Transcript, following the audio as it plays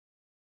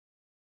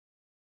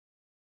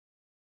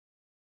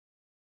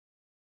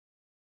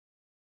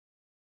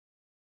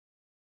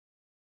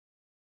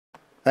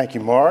Thank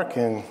you, Mark,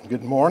 and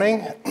good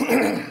morning.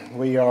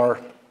 We are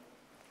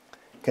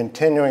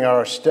continuing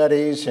our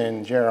studies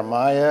in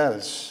Jeremiah,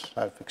 as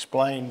I've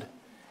explained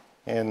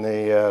in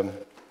the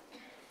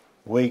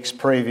weeks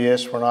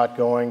previous. We're not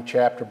going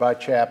chapter by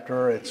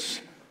chapter.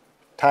 It's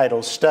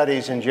titled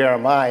Studies in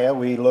Jeremiah.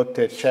 We looked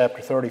at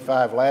chapter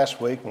 35 last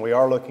week, and we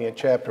are looking at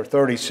chapter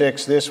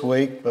 36 this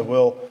week, but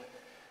we'll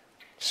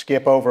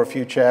skip over a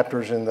few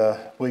chapters in the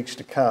weeks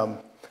to come.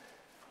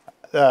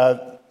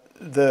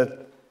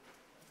 The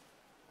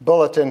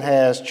bulletin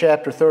has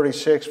chapter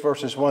 36,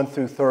 verses 1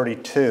 through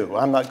 32.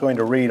 I'm not going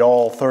to read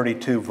all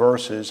 32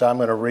 verses. I'm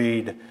going to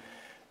read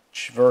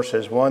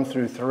verses 1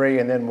 through 3,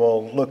 and then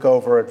we'll look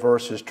over at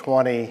verses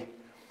 20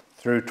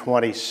 through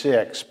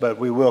 26. But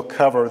we will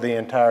cover the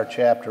entire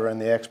chapter in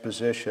the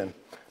exposition.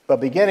 But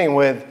beginning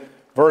with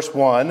verse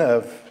 1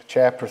 of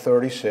chapter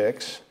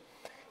 36,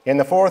 in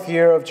the 4th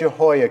year of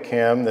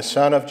Jehoiakim, the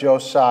son of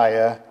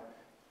Josiah,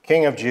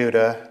 king of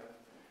Judah,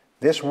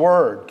 this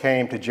word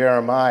came to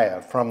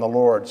Jeremiah from the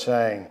Lord,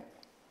 saying,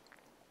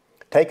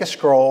 "Take a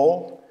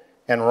scroll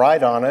and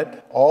write on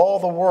it all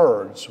the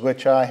words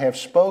which I have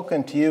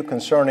spoken to you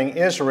concerning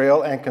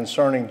Israel and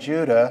concerning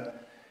Judah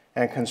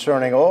and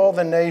concerning all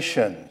the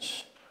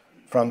nations,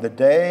 from the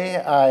day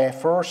I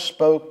first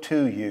spoke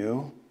to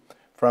you,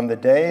 from the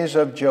days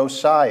of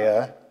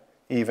Josiah,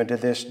 even to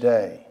this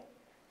day.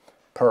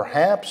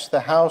 Perhaps the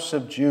house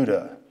of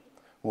Judah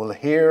will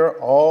hear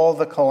all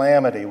the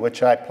calamity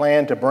which I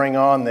plan to bring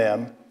on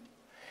them,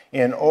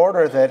 in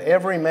order that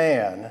every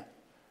man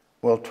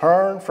will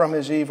turn from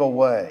his evil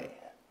way.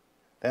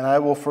 Then I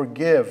will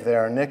forgive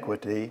their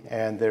iniquity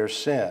and their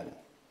sin."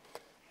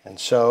 And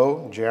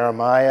so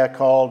Jeremiah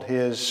called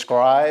his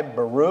scribe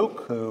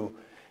Baruch, who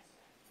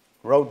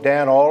wrote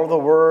down all the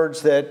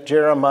words that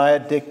Jeremiah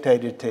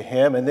dictated to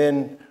him. And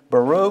then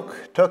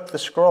Baruch took the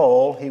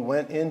scroll, he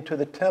went into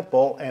the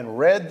temple and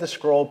read the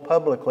scroll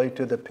publicly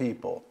to the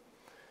people.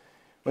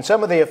 When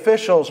some of the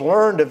officials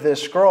learned of this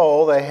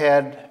scroll, they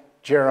had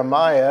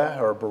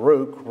Jeremiah, or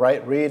Baruch,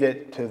 read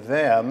it to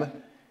them,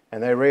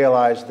 and they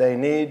realized they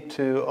need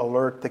to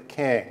alert the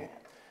king,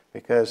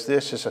 because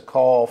this is a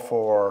call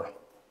for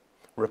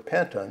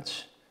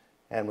repentance,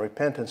 and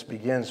repentance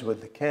begins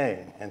with the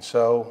king. And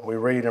so we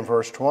read in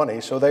verse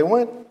 20, "So they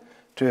went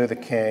to the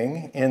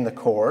king in the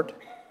court,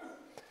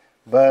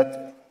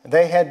 but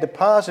they had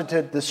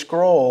deposited the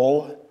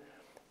scroll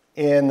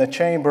in the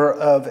chamber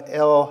of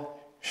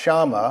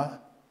Elishama,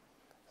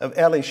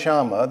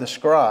 the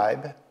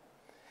scribe,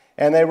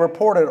 and they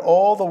reported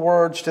all the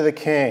words to the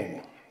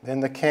king. Then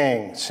the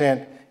king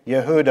sent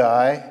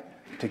Yehudi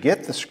to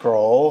get the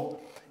scroll,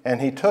 and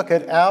he took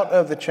it out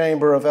of the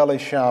chamber of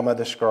Elishama,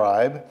 the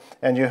scribe,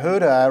 and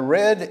Yehudi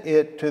read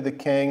it to the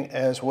king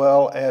as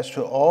well as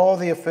to all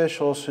the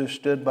officials who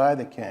stood by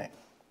the king.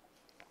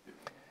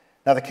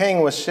 Now the king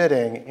was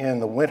sitting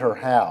in the winter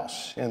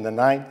house in the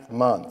 9th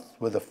month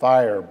with a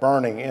fire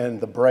burning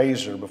in the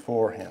brazier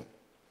before him.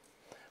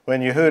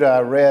 When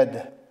Yehudi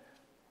read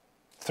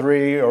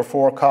 3 or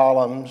 4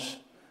 columns,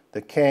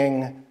 the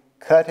king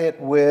cut it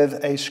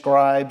with a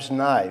scribe's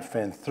knife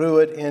and threw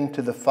it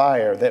into the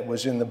fire that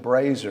was in the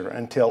brazier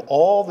until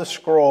all the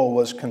scroll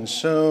was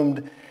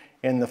consumed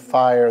in the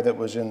fire that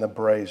was in the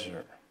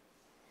brazier.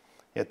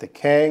 Yet the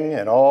king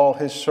and all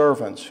his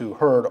servants who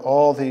heard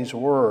all these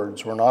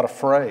words were not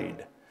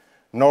afraid,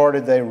 nor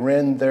did they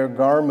rend their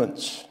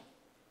garments,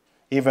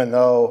 even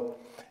though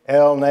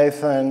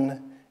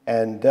Elnathan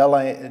and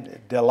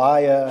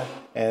Delaiah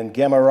and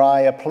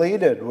Gemariah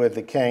pleaded with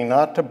the king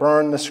not to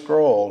burn the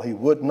scroll. He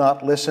would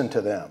not listen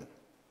to them.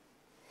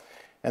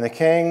 And the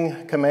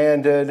king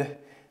commanded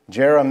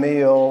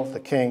Jerahmeel, the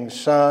king's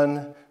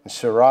son, and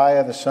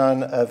Seraiah, the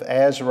son of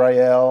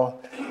Azrael,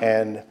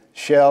 and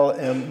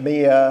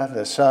Shelemiah,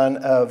 the son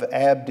of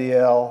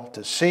Abdiel,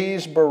 to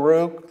seize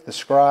Baruch, the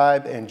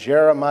scribe, and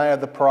Jeremiah,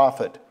 the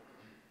prophet.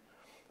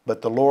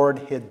 But the Lord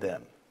hid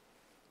them.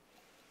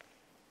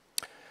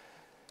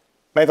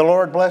 May the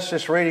Lord bless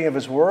this reading of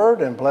His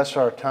Word and bless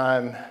our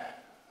time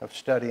of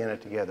studying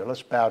it together.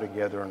 Let's bow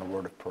together in a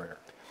word of prayer.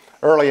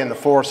 Early in the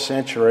 4th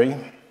century,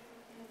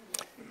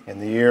 in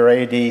the year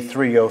AD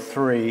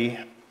 303,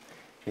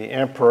 the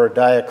Emperor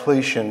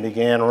Diocletian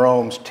began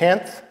Rome's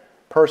 10th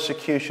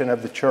persecution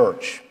of the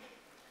church.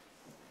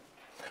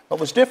 What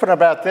was different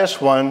about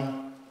this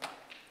one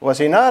was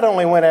he not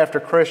only went after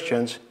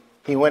Christians,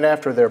 he went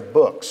after their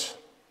books.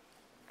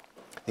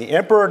 The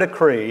emperor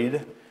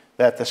decreed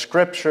that the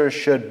scriptures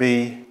should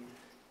be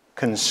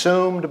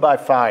consumed by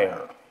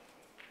fire.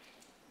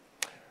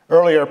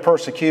 Earlier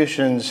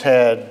persecutions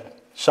had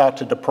sought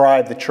to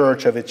deprive the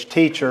church of its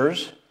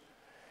teachers.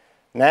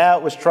 Now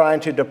it was trying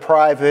to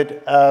deprive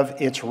it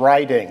of its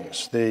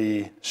writings,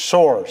 the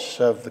source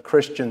of the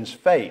Christian's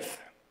faith.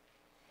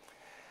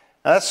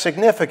 Now, that's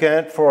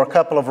significant for a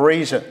couple of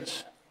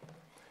reasons.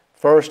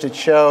 First, it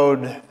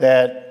showed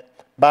that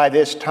by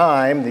this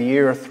time, the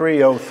year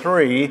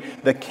 303,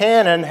 the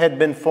canon had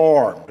been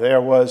formed.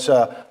 There was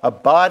a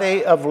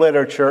body of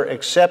literature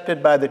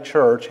accepted by the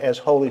church as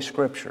Holy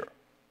Scripture.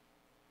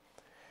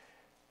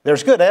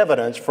 There's good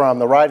evidence from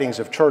the writings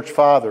of church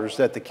fathers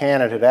that the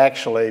canon had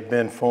actually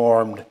been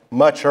formed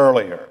much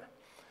earlier.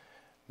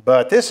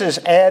 But this is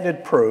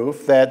added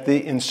proof that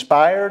the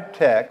inspired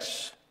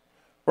texts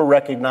were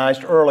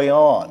recognized early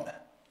on.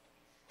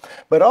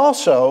 But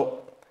also,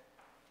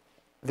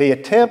 the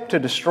attempt to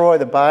destroy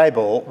the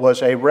Bible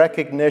was a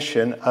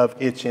recognition of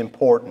its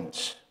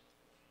importance,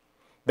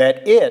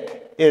 that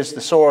it is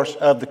the source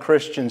of the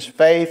Christian's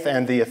faith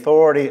and the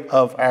authority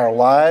of our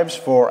lives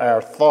for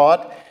our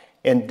thought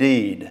and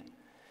deed.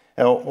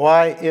 Now,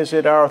 why is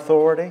it our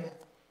authority?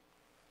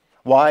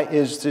 Why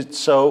is it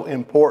so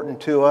important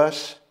to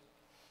us?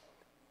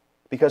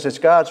 Because it's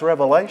God's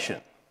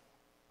revelation.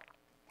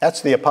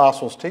 That's the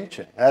apostles'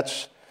 teaching.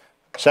 That's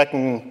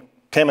 2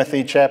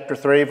 Timothy chapter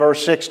 3,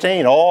 verse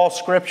 16. All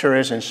Scripture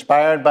is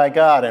inspired by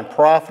God and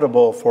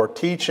profitable for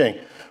teaching,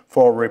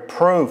 for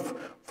reproof,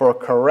 for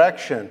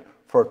correction,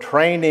 for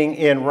training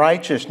in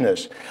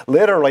righteousness.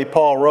 Literally,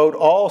 Paul wrote,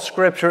 all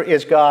Scripture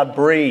is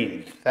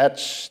God-breathed.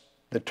 That's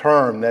the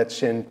term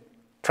that's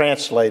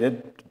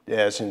translated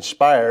as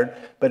inspired,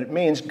 but it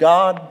means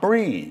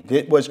God-breathed.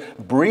 It was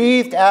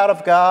breathed out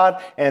of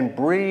God and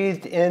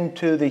breathed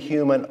into the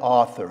human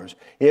authors.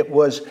 It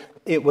was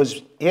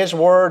His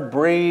Word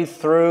breathed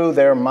through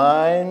their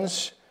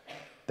minds,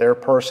 their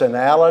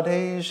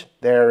personalities,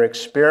 their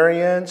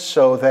experience,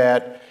 so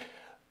that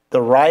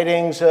the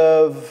writings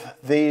of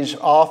these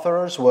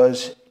authors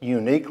was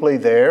uniquely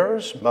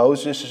theirs.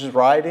 Moses'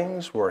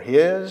 writings were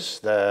his.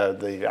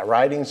 The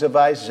writings of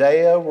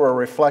Isaiah were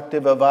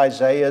reflective of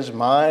Isaiah's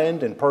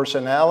mind and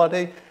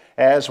personality,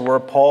 as were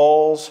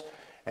Paul's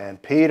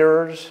and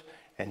Peter's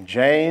and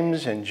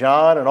James and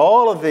John. And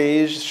all of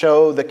these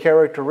show the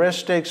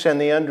characteristics and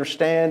the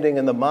understanding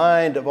and the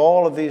mind of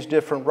all of these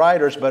different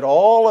writers. But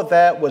all of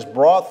that was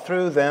brought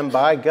through them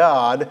by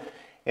God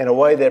in a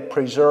way that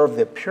preserved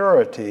the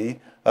purity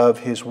of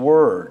His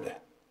Word,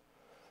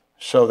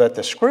 so that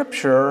the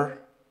Scripture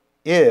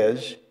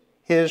is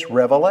His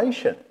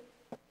revelation.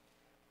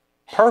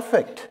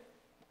 Perfect.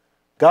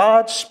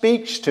 God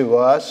speaks to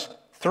us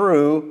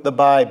through the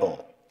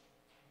Bible.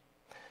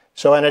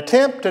 So an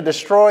attempt to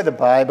destroy the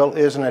Bible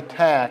is an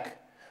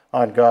attack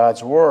on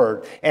God's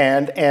Word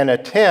and an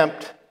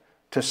attempt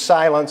to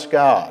silence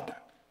God.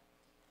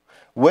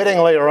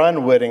 Wittingly or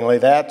unwittingly,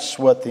 that's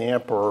what the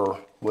emperor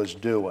was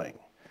doing.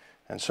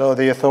 And so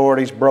the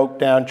authorities broke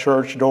down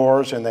church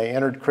doors and they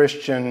entered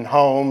Christian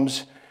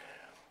homes.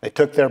 They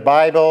took their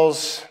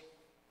Bibles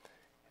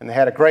and they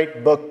had a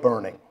great book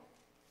burning.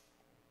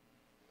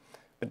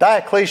 But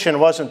Diocletian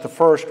wasn't the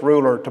first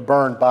ruler to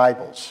burn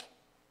Bibles.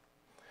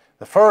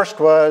 The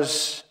first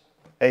was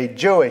a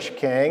Jewish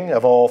king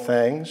of all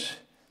things,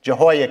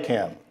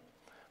 Jehoiakim,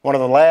 one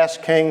of the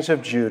last kings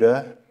of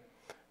Judah,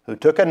 who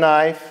took a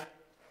knife,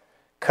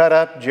 cut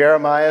up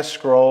Jeremiah's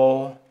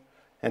scroll,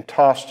 and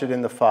tossed it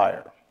in the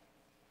fire.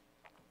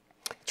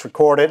 It's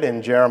recorded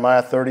in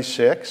Jeremiah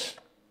 36.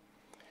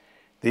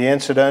 The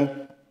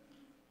incident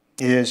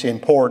is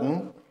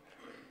important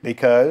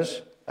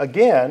because,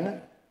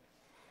 again,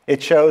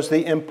 it shows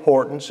the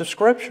importance of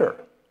Scripture.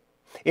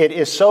 It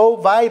is so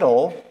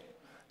vital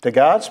to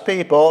God's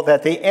people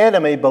that the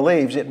enemy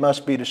believes it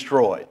must be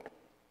destroyed.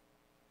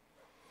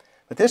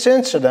 But this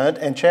incident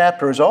and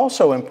chapter is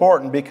also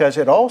important because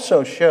it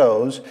also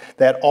shows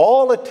that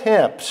all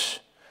attempts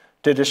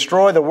to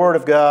destroy the Word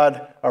of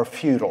God are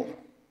futile.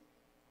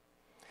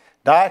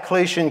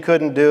 Diocletian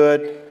couldn't do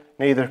it,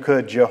 neither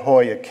could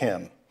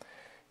Jehoiakim.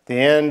 At the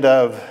end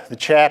of the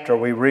chapter,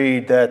 we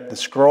read that the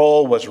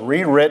scroll was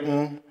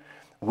rewritten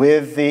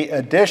with the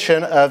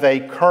addition of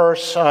a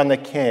curse on the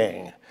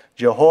king.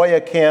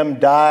 Jehoiakim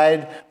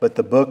died, but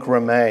the book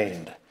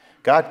remained.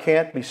 God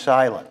can't be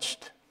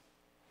silenced.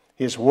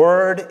 His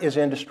word is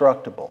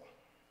indestructible.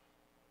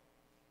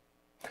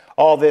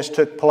 All this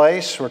took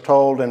place, we're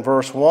told in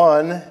verse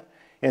 1,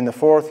 in the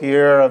 4th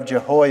year of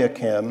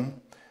Jehoiakim,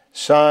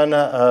 son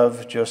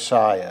of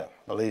Josiah.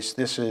 At least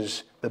this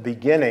is the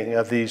beginning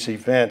of these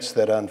events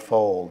that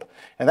unfold.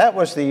 And that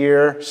was the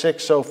year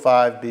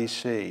 605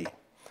 BC,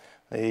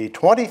 the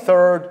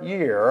 23rd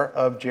year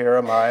of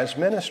Jeremiah's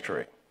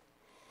ministry.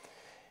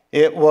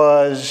 It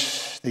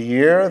was the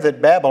year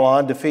that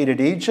Babylon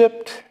defeated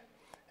Egypt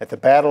at the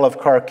Battle of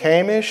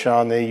Carchemish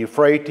on the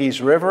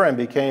Euphrates River and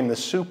became the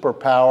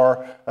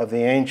superpower of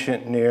the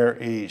ancient Near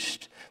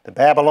East. The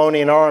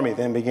Babylonian army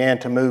then began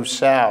to move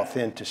south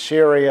into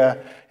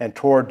Syria and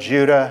toward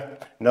Judah.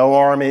 No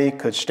army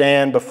could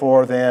stand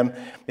before them.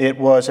 It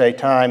was a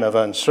time of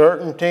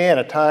uncertainty and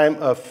a time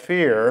of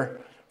fear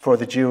for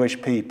the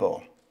Jewish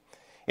people.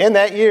 In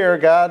that year,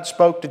 God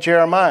spoke to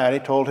Jeremiah and He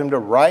told him to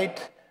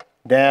write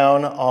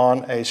down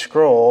on a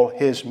scroll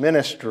his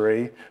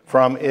ministry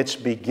from its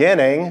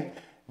beginning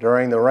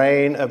during the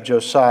reign of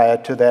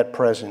Josiah to that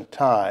present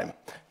time.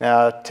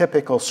 Now, a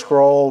typical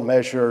scroll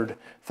measured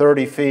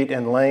 30 feet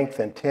in length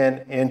and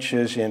 10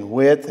 inches in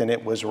width, and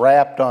it was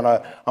wrapped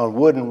on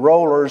wooden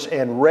rollers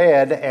and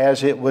read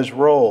as it was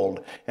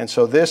rolled. And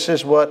so this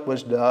is what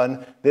was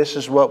done. This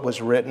is what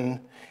was written.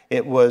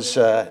 It was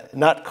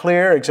not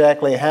clear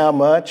exactly how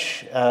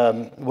much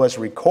was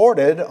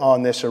recorded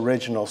on this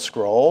original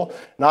scroll.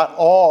 Not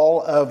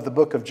all of the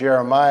book of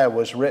Jeremiah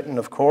was written,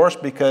 of course,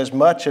 because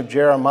much of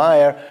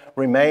Jeremiah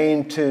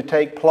remained to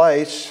take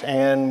place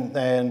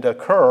and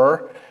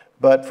occur.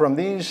 But from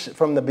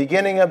the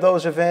beginning of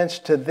those events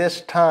to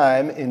this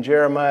time in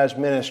Jeremiah's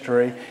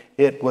ministry,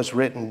 it was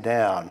written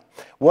down.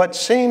 What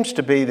seems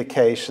to be the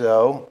case,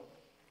 though,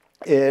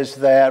 is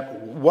that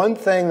one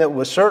thing that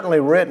was certainly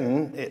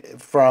written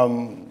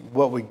from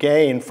what we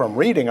gain from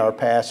reading our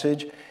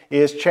passage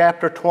is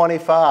chapter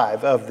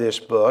 25 of this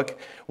book,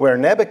 where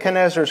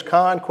Nebuchadnezzar's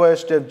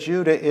conquest of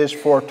Judah is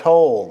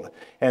foretold.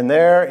 And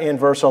there in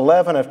verse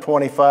 11 of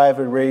 25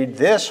 we read,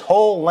 "This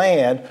whole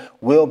land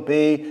will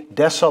be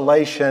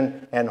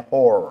desolation and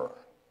horror."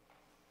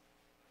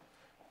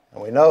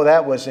 And we know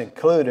that was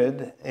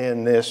included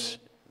in this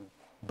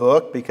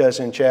book because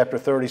in chapter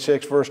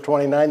 36, verse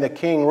 29, the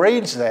king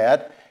reads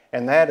that,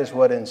 and that is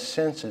what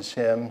incenses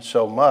him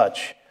so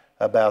much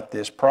about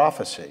this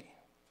prophecy.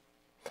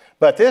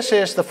 But this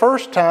is the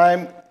first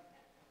time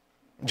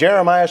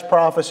Jeremiah's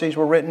prophecies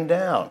were written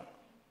down.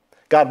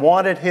 God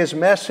wanted his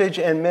message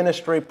and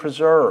ministry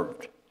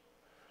preserved.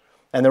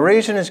 And the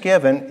reason is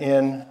given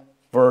in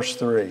verse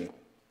 3.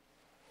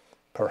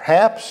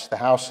 "Perhaps the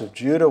house of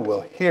Judah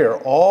will hear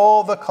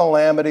all the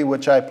calamity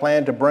which I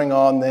plan to bring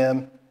on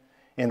them,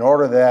 in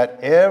order that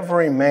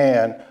every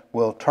man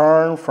will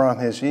turn from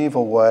his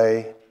evil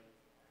way.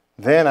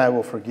 Then I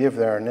will forgive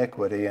their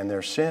iniquity and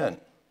their sin."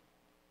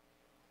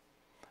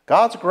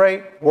 God's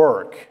great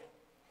work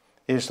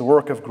is the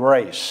work of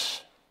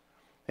grace.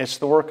 It's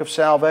the work of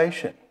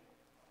salvation.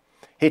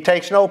 He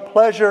takes no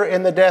pleasure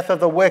in the death of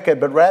the wicked,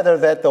 but rather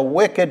that the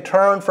wicked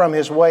turn from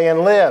his way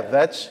and live.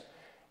 That's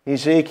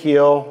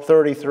Ezekiel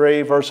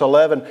 33, verse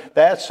 11.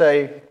 That's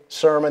a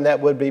sermon that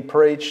would be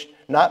preached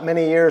not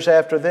many years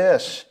after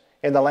this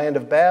in the land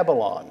of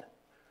Babylon.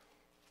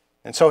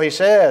 And so he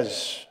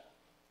says,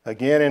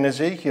 again in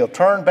Ezekiel,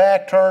 turn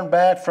back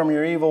from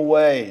your evil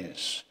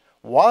ways.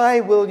 Why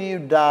will you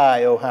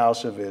die, O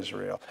house of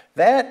Israel?"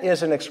 That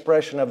is an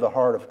expression of the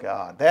heart of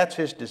God. That's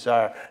his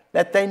desire,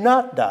 that they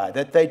not die,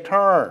 that they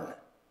turn.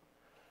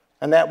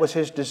 And that was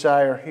his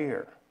desire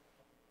here.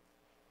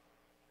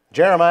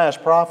 Jeremiah's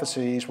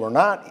prophecies were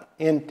not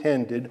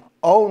intended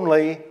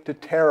only to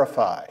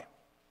terrify.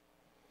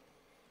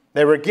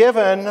 They were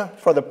given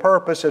for the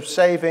purpose of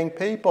saving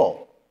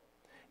people.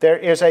 There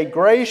is a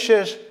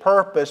gracious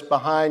purpose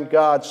behind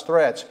God's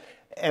threats,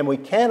 and we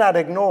cannot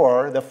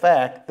ignore the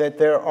fact that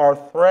there are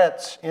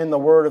threats in the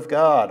Word of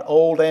God,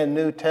 Old and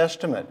New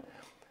Testament.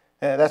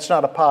 That's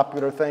not a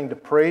popular thing to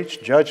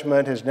preach.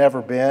 Judgment has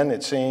never been,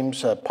 it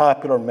seems, a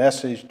popular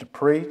message to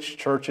preach.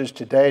 Churches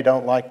today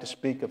don't like to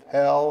speak of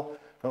hell,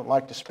 don't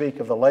like to speak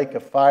of the lake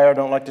of fire,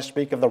 don't like to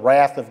speak of the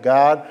wrath of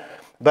God,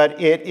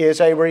 but it is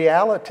a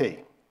reality.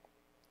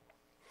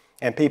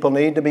 And people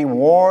need to be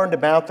warned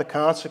about the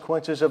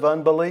consequences of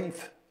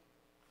unbelief.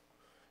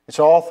 It's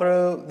all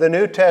through the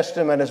New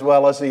Testament as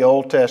well as the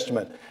Old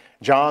Testament.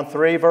 John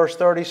 3, verse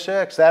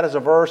 36, that is a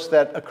verse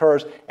that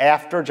occurs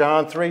after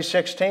John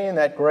 3:16,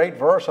 that great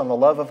verse on the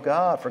love of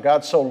God. "For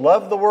God so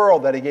loved the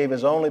world that he gave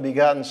his only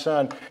begotten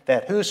Son,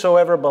 that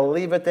whosoever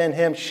believeth in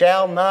him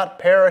shall not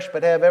perish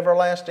but have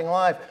everlasting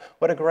life."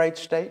 What a great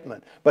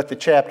statement. But the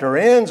chapter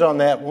ends on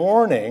that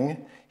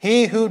warning.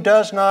 "He who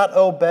does not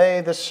obey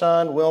the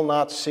Son will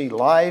not see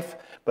life,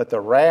 but the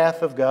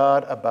wrath of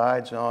God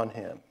abides on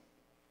him."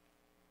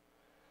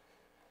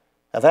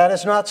 Now that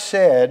is not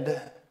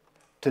said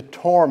to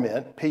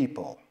torment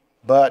people,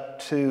 but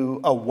to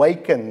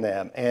awaken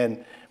them.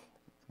 And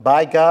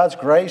by God's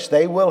grace,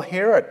 they will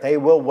hear it. They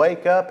will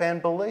wake up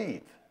and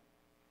believe.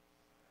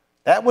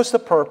 That was the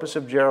purpose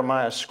of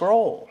Jeremiah's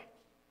scroll.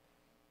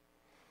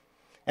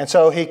 And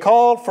so he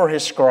called for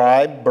his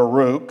scribe,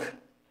 Baruch,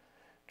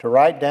 to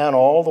write down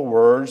all the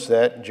words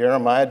that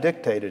Jeremiah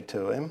dictated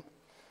to him.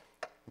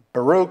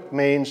 Baruch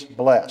means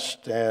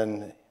blessed,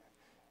 and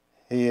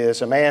he is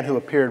a man who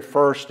appeared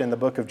first in the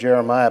book of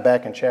Jeremiah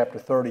back in chapter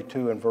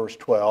 32 and verse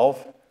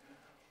 12.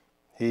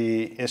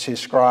 He is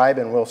his scribe,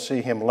 and we'll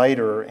see him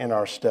later in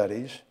our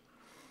studies.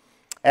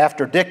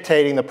 After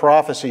dictating the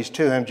prophecies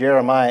to him,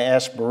 Jeremiah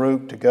asked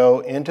Baruch to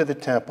go into the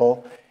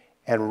temple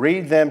and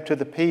read them to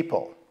the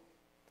people,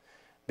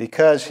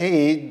 because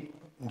he,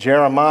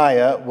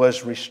 Jeremiah,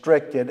 was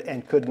restricted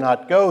and could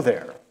not go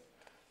there.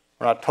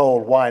 We're not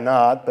told why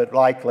not, but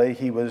likely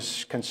he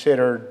was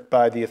considered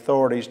by the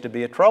authorities to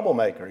be a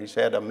troublemaker. He's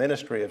had a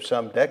ministry of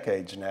some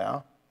decades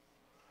now.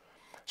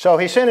 So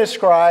he sent his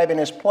scribe in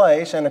his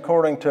place, and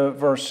according to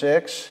verse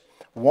 6,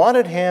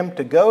 wanted him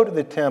to go to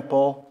the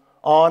temple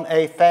on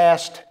a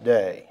fast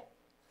day,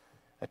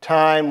 a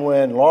time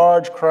when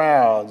large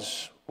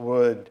crowds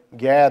would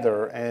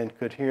gather and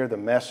could hear the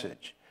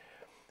message.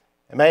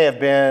 It may have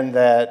been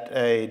that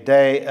a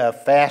day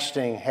of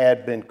fasting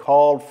had been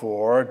called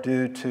for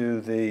due to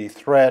the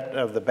threat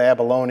of the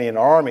Babylonian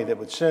army that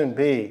would soon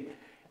be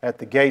at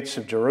the gates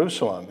of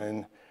Jerusalem.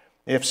 And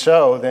if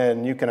so,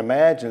 then you can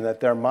imagine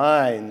that their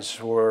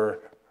minds were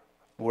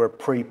were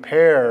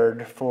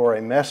prepared for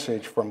a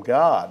message from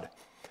God.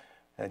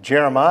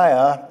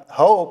 Jeremiah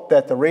hoped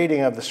that the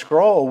reading of the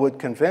scroll would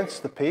convince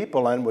the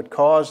people and would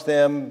cause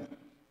them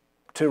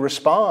to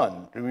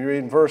respond. We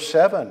read in verse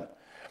 7,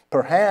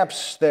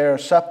 perhaps their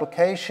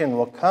supplication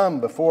will come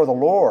before the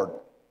Lord,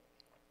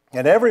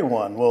 and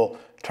everyone will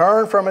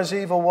turn from his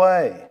evil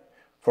way.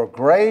 For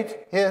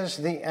great is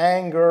the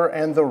anger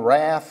and the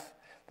wrath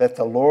that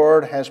the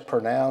Lord has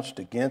pronounced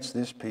against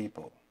this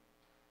people.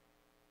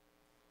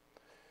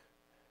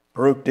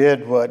 Baruch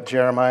did what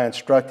Jeremiah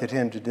instructed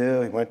him to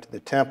do. He went to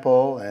the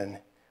temple and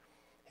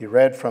he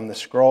read from the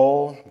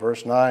scroll.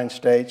 Verse 9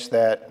 states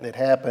that it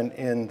happened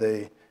in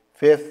the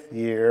 5th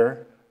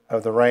year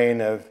of the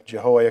reign of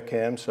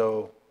Jehoiakim,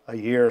 so a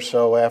year or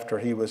so after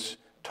he was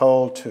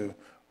told to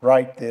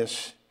write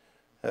this,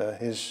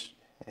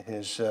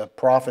 his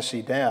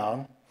prophecy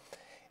down.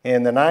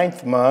 In the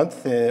 9th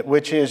month,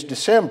 which is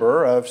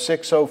December of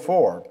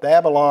 604,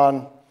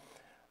 Babylon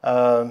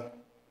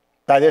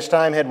by this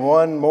time had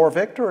won more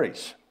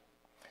victories.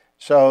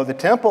 So the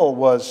temple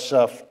was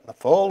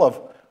full of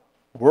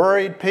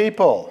worried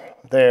people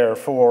there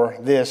for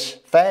this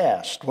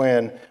fast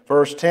when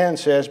verse 10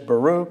 says,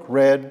 Baruch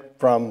read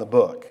from the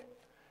book.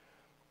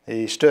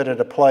 He stood at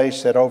a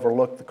place that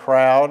overlooked the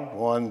crowd,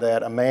 one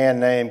that a man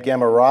named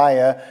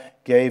Gemariah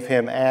gave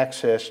him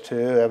access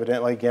to.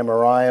 Evidently,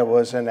 Gemariah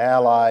was an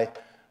ally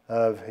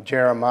of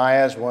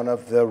Jeremiah's, one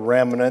of the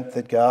remnant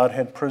that God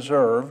had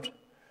preserved.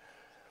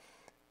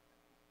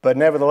 But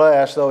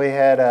nevertheless, though he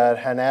had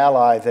an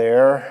ally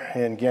there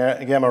in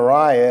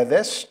Gemariah,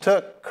 this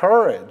took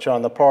courage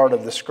on the part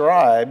of the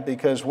scribe,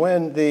 because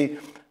when the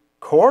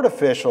court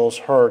officials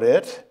heard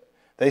it,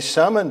 they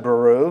summoned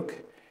Baruch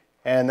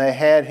and they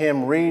had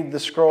him read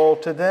the scroll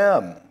to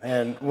them.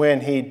 And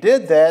when he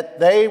did that,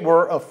 they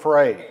were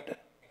afraid.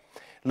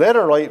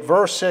 Literally,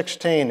 verse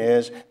 16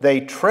 is,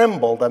 they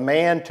trembled, a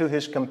man to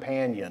his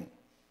companion.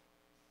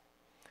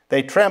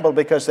 They trembled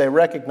because they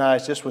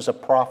recognized this was a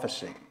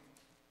prophecy.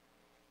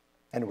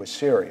 And it was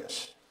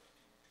serious.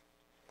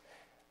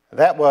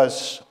 That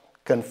was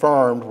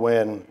confirmed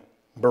when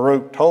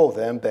Baruch told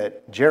them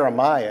that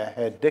Jeremiah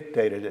had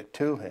dictated it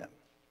to him.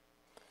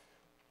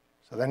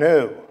 So they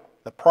knew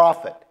the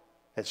prophet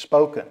had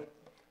spoken,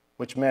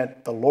 which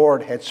meant the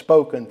Lord had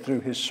spoken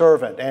through his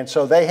servant. And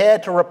so they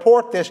had to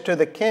report this to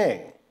the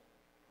king.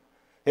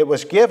 It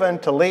was given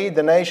to lead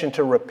the nation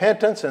to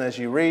repentance, and as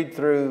you read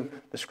through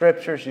the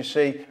scriptures, you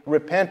see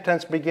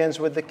repentance begins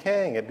with the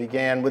king. It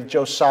began with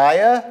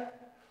Josiah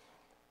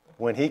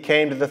when he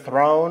came to the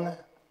throne.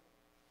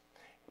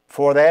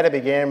 Before that, it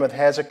began with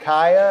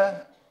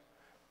Hezekiah.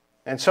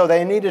 And so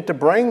they needed to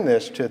bring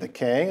this to the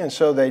king, and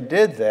so they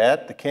did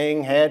that. The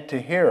king had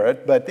to hear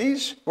it, but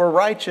these were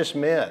righteous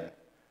men.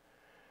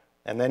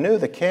 And they knew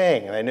the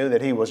king, and they knew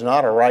that he was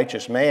not a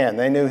righteous man.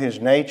 They knew his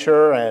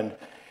nature and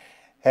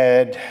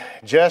had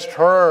just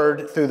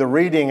heard through the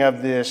reading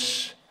of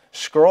this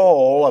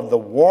scroll of the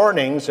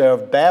warnings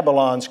of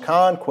Babylon's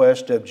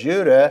conquest of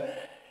Judah,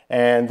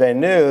 and they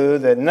knew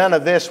that none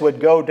of this would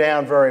go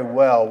down very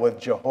well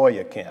with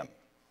Jehoiakim.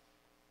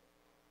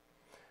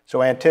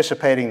 So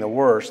anticipating the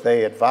worst,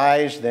 they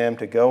advised them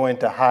to go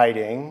into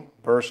hiding.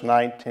 Verse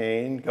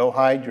 19, go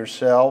hide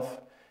yourself,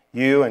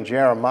 you and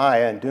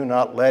Jeremiah, and do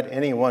not let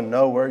anyone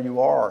know where you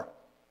are.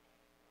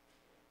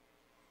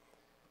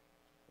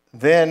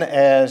 Then,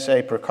 as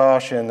a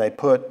precaution, they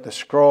put the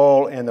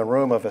scroll in the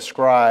room of a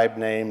scribe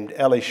named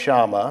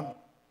Elishama.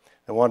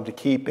 They wanted to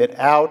keep it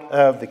out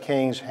of the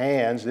king's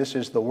hands. This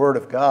is the word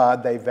of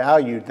God. They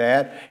valued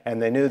that,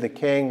 and they knew the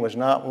king was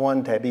not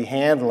one to be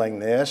handling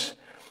this.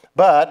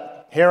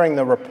 But, hearing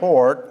the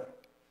report,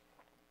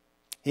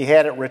 he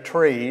had it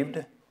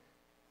retrieved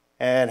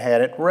and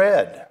had it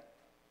read.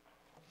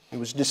 It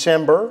was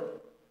December.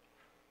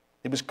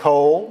 It was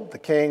cold. The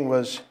king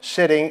was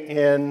sitting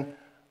in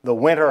the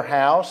winter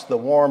house, the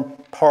warm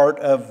part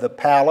of the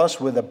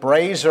palace, with a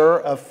brazier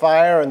of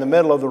fire in the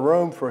middle of the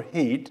room for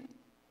heat.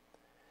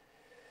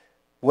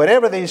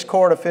 Whatever these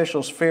court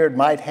officials feared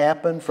might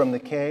happen from the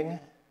king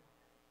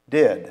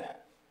did.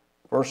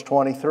 Verse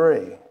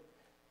 23,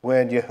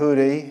 when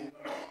Yehudi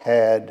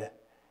had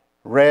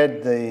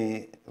read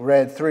 3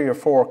 or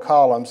 4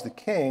 columns, the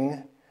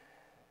king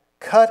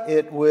cut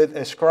it with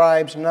a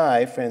scribe's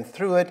knife and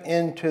threw it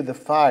into the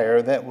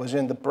fire that was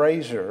in the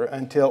brazier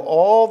until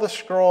all the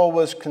scroll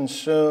was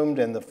consumed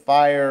in the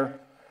fire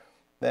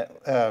that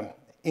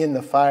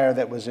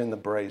was in the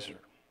brazier.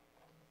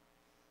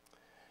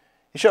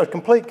 He showed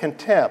complete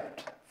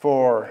contempt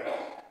for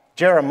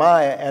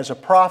Jeremiah as a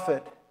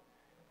prophet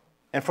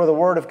and for the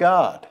Word of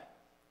God.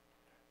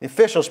 The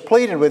officials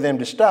pleaded with him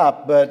to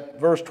stop, but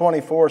verse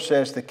 24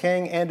 says, the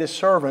king and his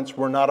servants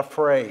were not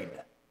afraid.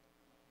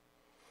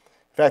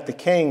 In fact, the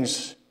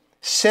king's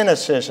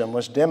cynicism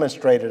was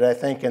demonstrated, I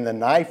think, in the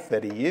knife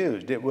that he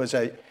used. It was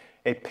a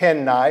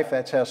penknife,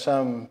 that's how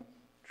some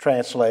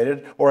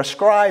translated, or a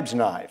scribe's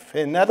knife.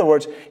 In other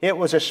words, it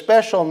was a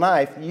special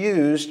knife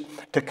used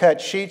to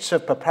cut sheets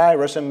of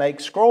papyrus and make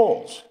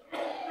scrolls.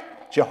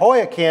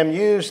 Jehoiakim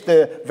used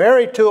the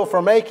very tool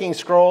for making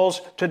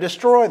scrolls to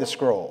destroy the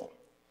scroll.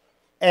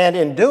 And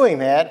in doing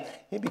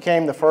that, he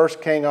became the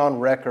first king on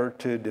record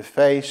to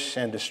deface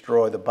and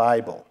destroy the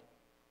Bible.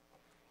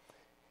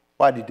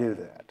 Why did he do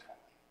that?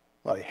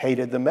 Well, he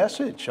hated the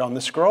message on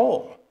the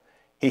scroll.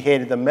 He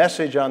hated the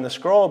message on the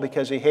scroll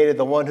because he hated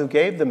the one who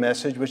gave the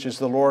message, which is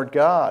the Lord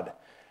God,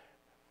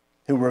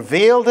 who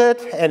revealed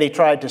it, and he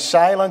tried to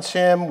silence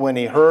him when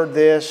he heard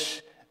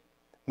this,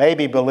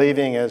 maybe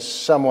believing, as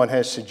someone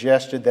has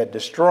suggested, that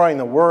destroying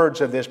the words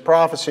of this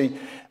prophecy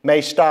may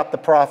stop the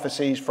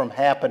prophecies from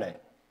happening.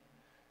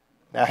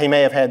 Now, he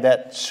may have had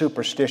that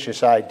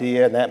superstitious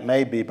idea, and that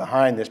may be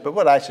behind this, but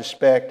what I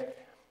suspect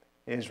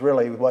is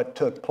really what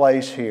took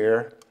place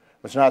here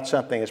was not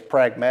something as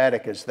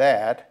pragmatic as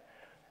that,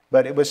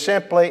 but it was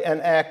simply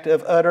an act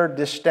of utter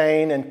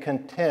disdain and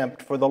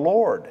contempt for the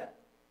Lord.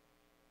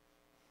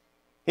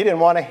 He didn't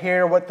want to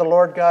hear what the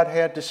Lord God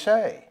had to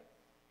say.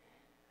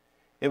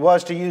 It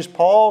was, to use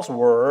Paul's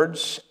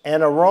words,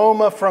 an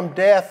aroma from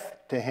death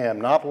to him,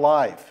 not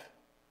life.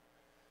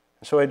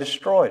 And so he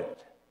destroyed it.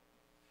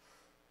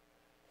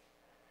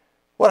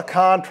 What a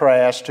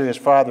contrast to his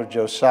father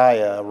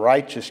Josiah, a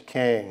righteous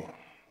king.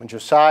 When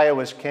Josiah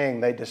was king,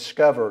 they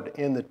discovered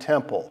in the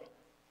temple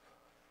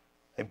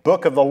a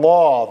book of the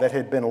law that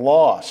had been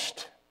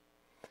lost.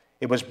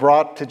 It was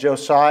brought to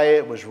Josiah,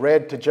 it was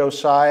read to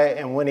Josiah,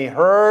 and when he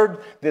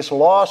heard this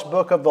lost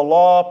book of the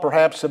law,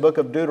 perhaps the book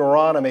of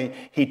Deuteronomy,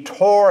 he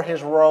tore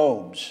his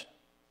robes.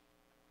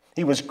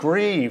 He was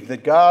grieved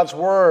that God's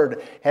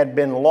word had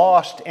been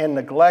lost and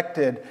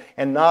neglected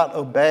and not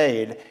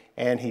obeyed,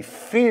 and he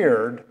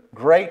feared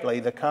greatly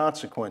the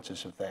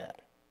consequences of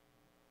that.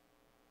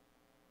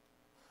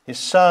 His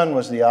son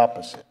was the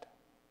opposite.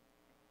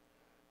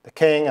 The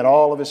king and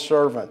all of his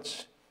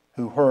servants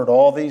who heard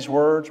all these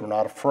words were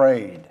not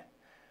afraid,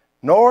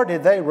 nor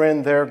did they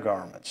rend their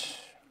garments.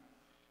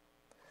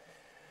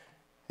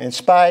 In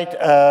spite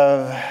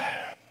of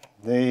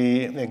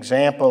the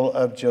example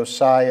of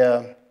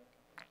Josiah,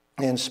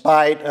 in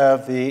spite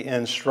of the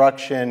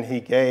instruction he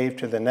gave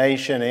to the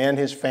nation and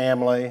his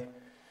family,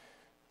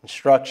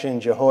 instruction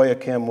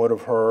Jehoiakim would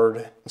have heard,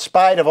 in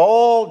spite of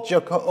all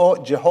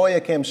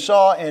Jehoiakim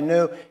saw and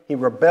knew, he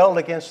rebelled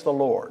against the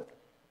Lord.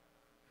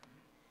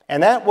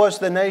 And that was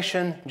the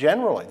nation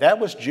generally. That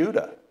was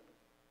Judah.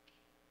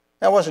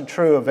 That wasn't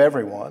true of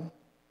everyone.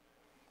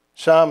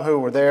 Some who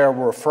were there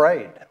were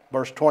afraid.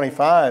 Verse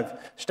 25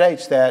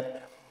 states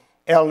that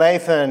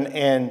Elnathan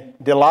and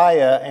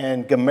Deliah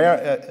and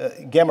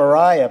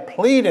Gemariah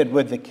pleaded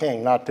with the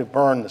king not to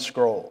burn the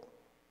scroll.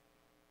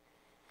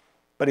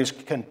 But he was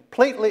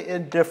completely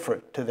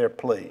indifferent to their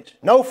pleas.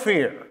 No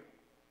fear.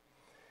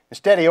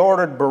 Instead, he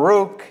ordered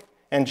Baruch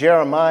and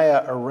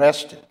Jeremiah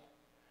arrested.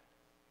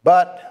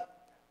 But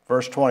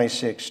verse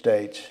 26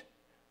 states,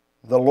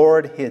 the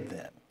Lord hid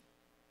them.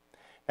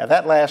 Now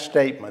that last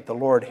statement, the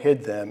Lord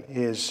hid them,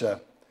 is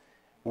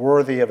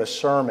worthy of a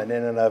sermon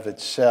in and of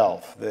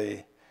itself.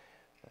 The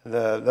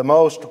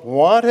most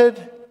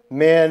wanted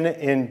men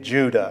in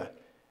Judah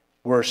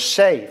were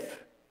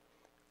safe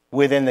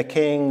within the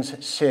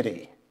king's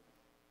city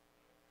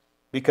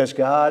because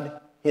God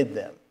hid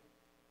them.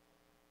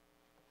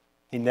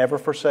 He never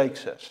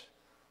forsakes us.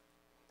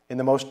 In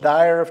the most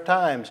dire of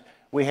times,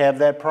 we have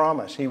that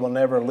promise. He will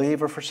never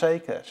leave or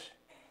forsake us.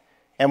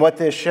 And what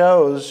this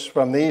shows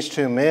from these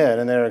two men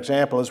and their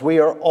example is we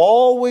are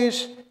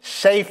always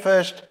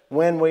safest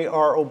when we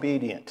are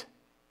obedient,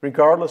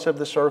 regardless of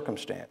the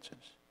circumstances.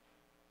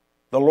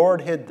 The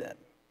Lord hid them.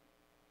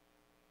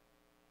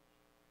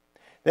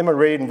 Then we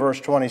read in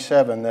verse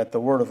 27 that the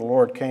word of the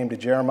Lord came to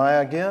Jeremiah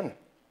again.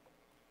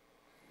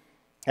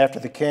 After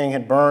the king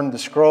had burned the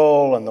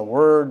scroll and the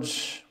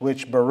words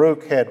which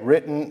Baruch had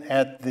written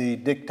at the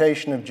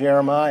dictation of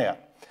Jeremiah.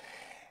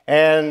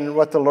 And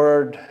what the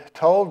Lord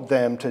told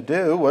them to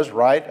do was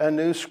write a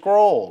new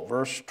scroll.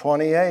 Verse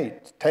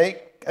 28,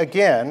 take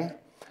again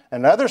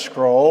another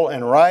scroll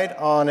and write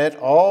on it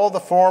all the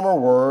former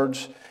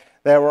words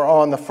that were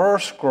on the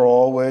first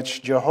scroll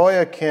which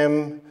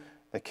Jehoiakim,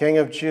 the king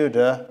of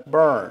Judah,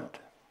 burned.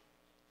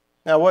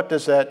 Now what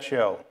does that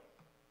show?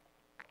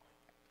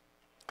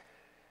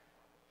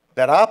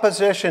 That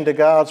opposition to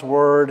God's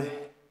word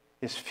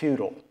is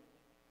futile.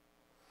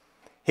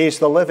 He's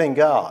the living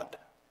God.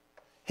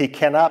 He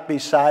cannot be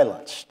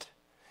silenced.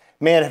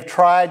 Men have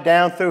tried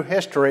down through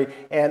history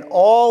and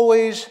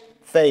always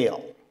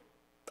fail,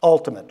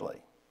 ultimately.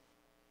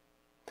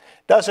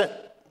 Doesn't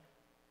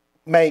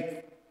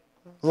make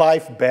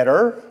life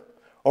better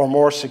or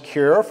more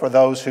secure for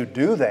those who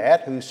do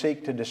that, who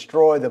seek to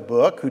destroy the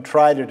book, who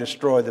try to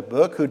destroy the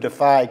book, who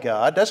defy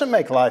God. Doesn't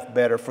make life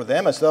better for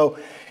them, as though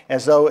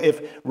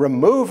if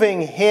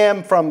removing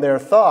him from their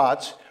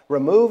thoughts,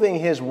 removing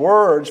his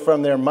words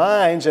from their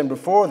minds and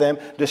before them,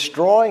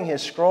 destroying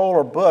his scroll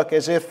or book,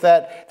 as if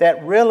that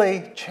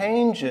really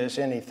changes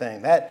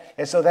anything,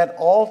 as though that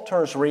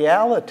alters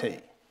reality.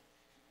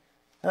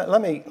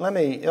 Let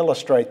me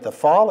illustrate the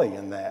folly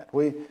in that.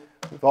 We've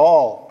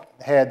all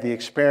had the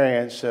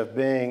experience of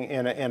being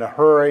in a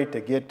hurry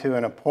to get to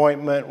an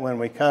appointment when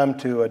we come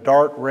to a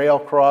dark rail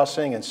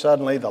crossing and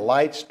suddenly the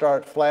lights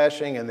start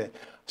flashing and the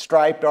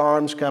striped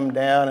arms come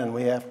down and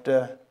we have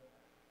to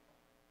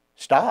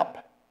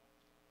stop.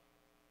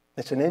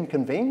 It's an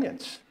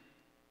inconvenience.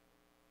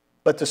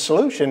 But the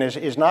solution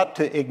is not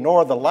to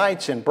ignore the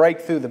lights and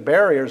break through the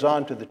barriers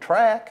onto the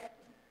track.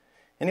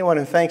 Anyone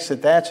who thinks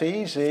that that's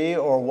easy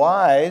or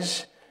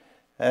wise,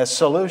 a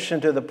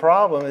solution to the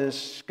problem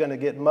is going to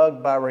get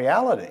mugged by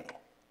reality.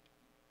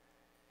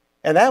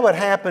 And that would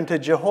happen to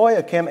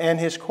Jehoiakim and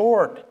his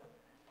court.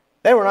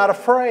 They were not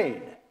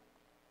afraid.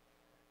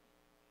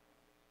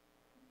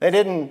 They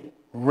didn't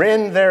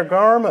rend their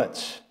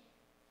garments.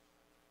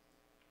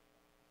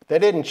 They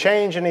didn't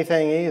change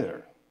anything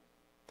either.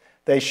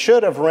 They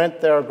should have rent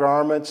their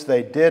garments,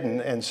 they didn't,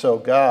 and so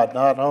God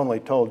not only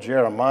told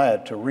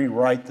Jeremiah to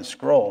rewrite the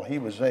scroll, he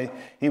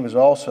was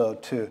also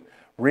to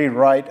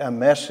rewrite a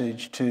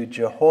message to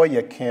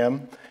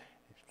Jehoiakim,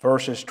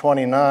 verses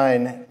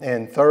 29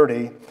 and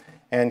 30,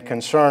 and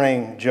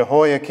concerning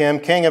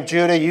Jehoiakim, king of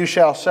Judah, you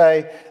shall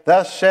say,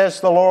 thus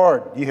says the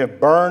Lord, you have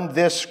burned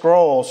this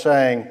scroll,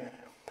 saying,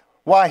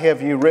 why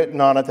have you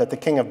written on it that the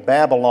king of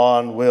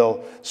Babylon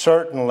will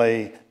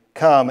certainly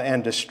come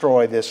and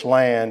destroy this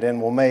land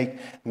and will make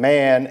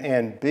man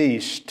and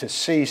beast to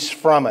cease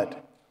from it?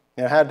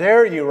 Now, how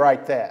dare you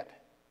write that?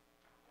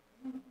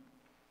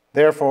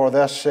 Therefore,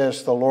 thus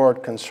says the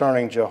Lord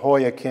concerning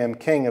Jehoiakim,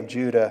 king of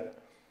Judah,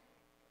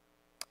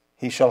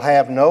 he shall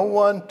have no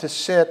one to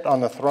sit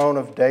on the throne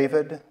of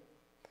David,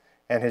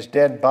 and his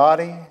dead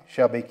body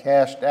shall be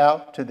cast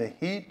out to the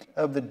heat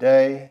of the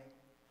day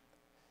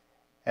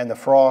and the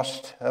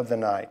frost of the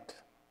night.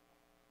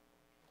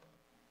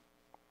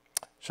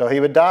 So he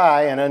would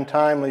die an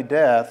untimely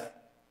death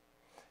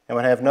and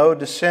would have no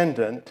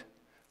descendant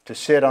to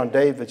sit on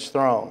David's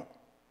throne.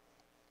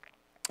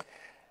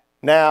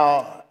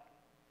 Now,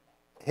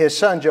 his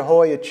son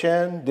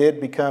Jehoiachin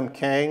did become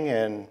king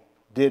and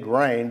did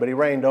reign, but he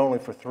reigned only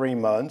for 3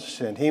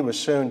 months, and he was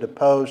soon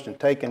deposed and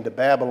taken to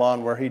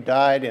Babylon, where he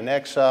died in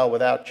exile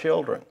without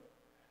children.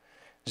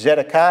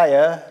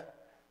 Zedekiah,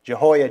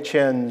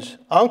 Jehoiachin's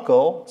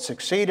uncle,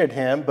 succeeded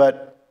him,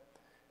 but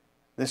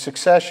the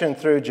succession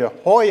through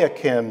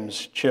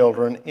Jehoiakim's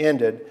children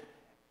ended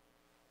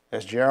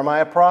as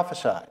Jeremiah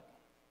prophesied.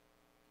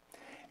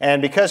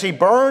 And because he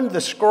burned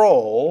the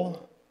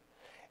scroll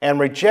and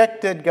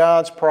rejected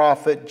God's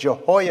prophet,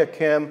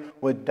 Jehoiakim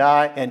would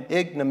die an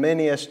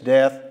ignominious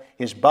death,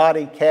 his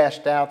body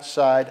cast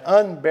outside,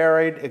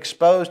 unburied,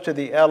 exposed to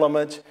the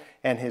elements,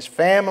 and his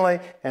family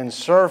and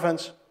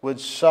servants would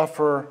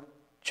suffer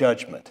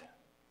judgment.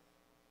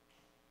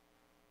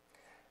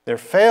 Their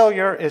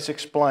failure is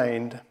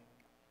explained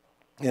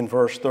in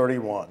verse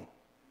 31.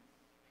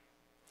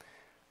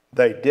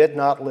 They did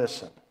not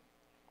listen.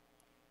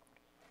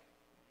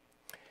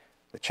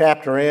 The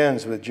chapter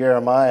ends with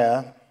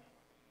Jeremiah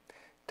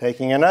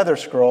taking another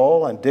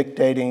scroll and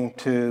dictating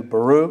to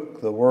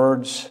Baruch the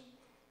words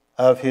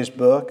of his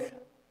book.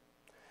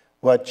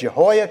 What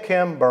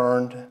Jehoiakim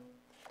burned,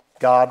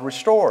 God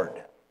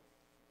restored.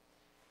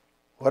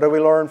 What do we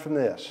learn from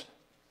this?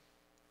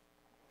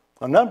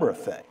 A number of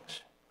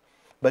things,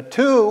 but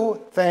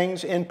 2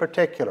 things in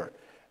particular.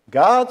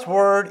 God's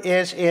word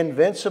is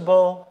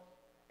invincible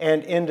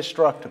and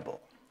indestructible,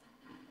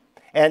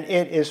 and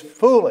it is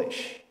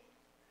foolish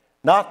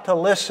not to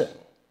listen,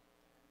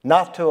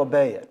 not to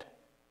obey it.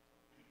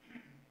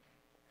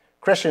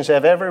 Christians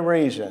have every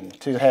reason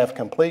to have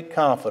complete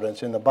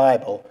confidence in the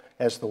Bible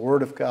as the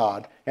Word of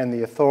God and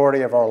the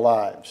authority of our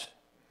lives.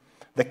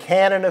 The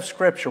canon of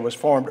Scripture was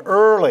formed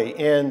early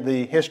in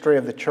the history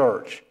of the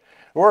church.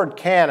 The word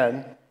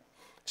canon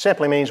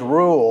simply means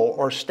rule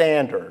or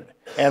standard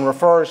and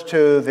refers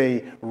to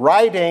the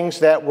writings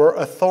that were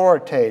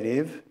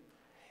authoritative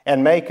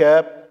and make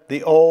up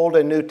the Old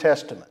and New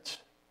Testaments.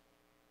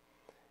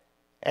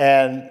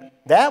 And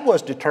that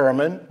was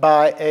determined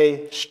by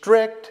a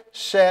strict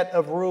set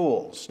of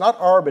rules, not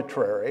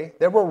arbitrary.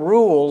 There were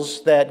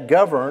rules that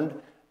governed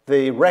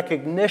the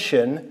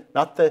recognition,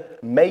 not the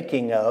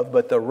making of,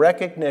 but the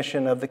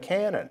recognition of the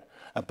canon.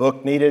 A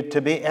book needed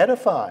to be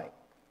edifying,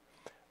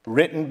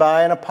 written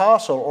by an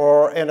apostle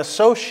or an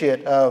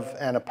associate of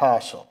an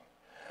apostle.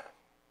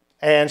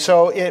 And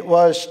so it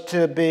was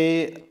to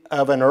be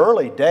of an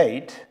early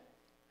date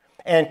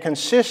and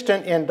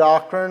consistent in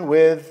doctrine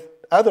with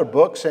other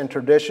books and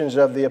traditions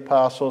of the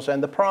apostles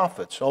and the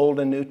prophets, Old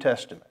and New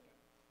Testament.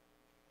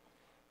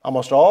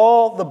 Almost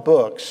all the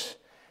books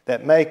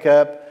that make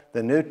up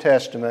the New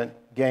Testament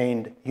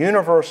gained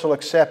universal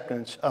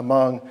acceptance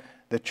among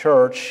the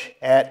church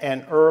at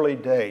an early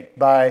date.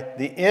 By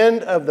the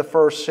end of the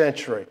 1st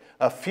century,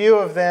 a few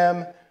of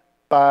them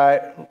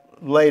by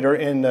later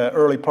in the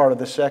early part of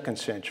the 2nd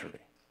century.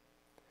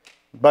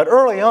 But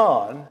early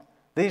on,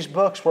 these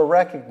books were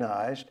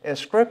recognized as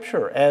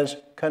Scripture, as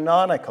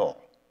canonical.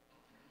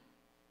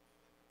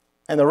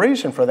 And the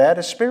reason for that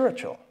is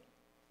spiritual.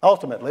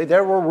 Ultimately,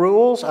 there were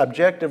rules,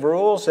 objective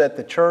rules that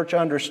the church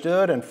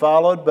understood and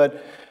followed,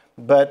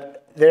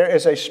 but there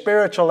is a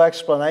spiritual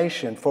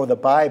explanation for the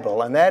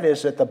Bible, and that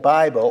is that the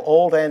Bible,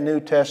 Old and New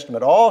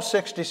Testament, all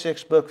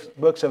 66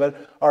 books of it,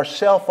 are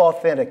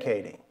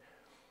self-authenticating,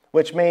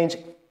 which means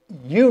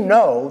you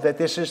know that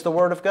this is the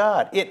Word of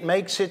God. It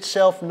makes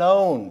itself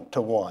known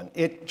to one.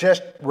 It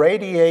just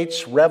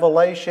radiates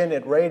revelation,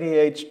 it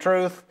radiates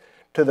truth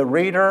to the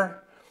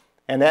reader,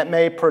 and that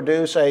may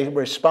produce a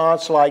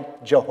response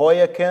like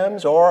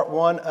Jehoiakim's or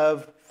one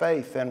of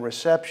faith and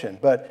reception.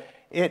 But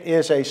it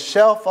is a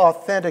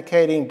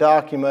self-authenticating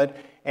document,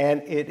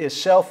 and it is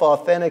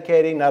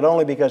self-authenticating not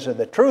only because of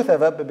the truth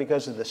of it, but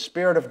because of the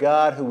Spirit of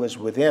God who is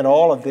within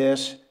all of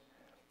this,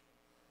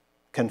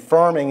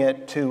 confirming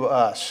it to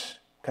us,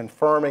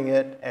 confirming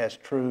it as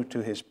true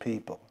to His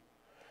people.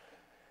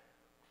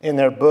 In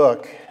their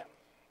book,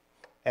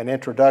 An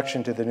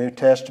Introduction to the New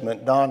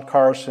Testament, Don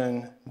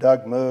Carson,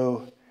 Doug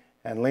Moo,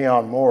 and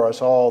Leon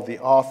Morris, all the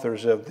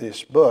authors of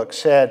this book,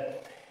 said,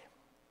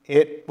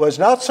 it was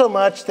not so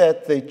much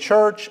that the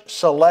church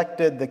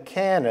selected the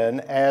canon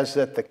as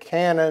that the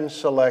canon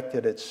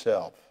selected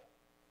itself.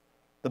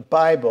 The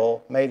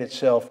Bible made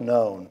itself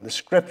known. The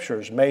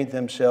Scriptures made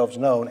themselves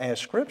known as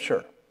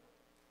Scripture.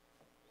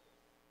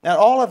 Now,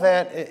 all of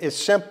that is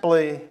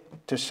simply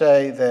to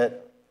say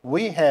that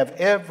we have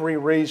every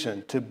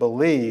reason to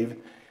believe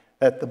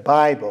that the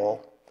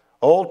Bible,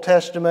 Old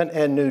Testament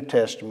and New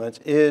Testament,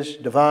 is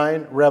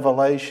divine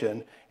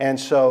revelation, and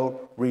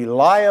so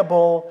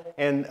reliable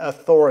and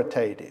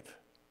authoritative.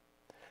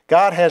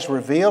 God has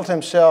revealed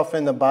Himself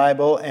in the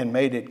Bible and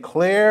made it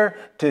clear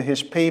to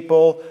His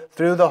people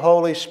through the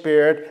Holy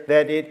Spirit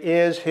that it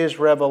is His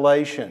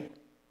revelation.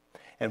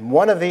 And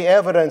one of the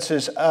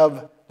evidences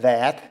of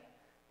that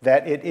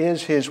it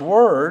is His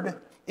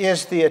Word,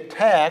 is the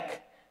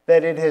attack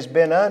that it has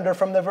been under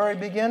from the very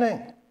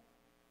beginning.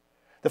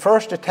 The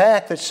first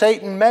attack that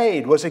Satan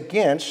made was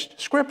against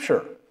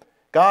Scripture,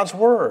 God's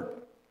Word.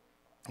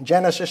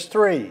 Genesis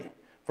 3,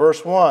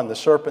 verse 1, the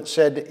serpent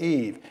said to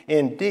Eve,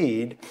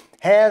 "Indeed,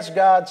 has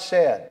God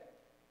said?"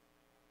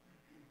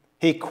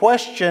 He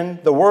questioned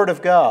the Word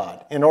of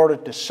God in order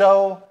to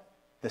sow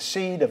the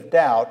seed of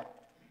doubt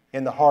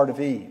in the heart of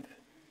Eve.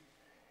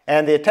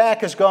 And the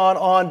attack has gone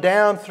on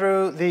down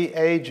through the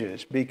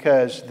ages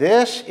because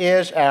this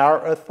is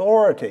our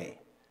authority,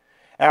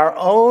 our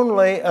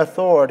only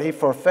authority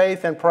for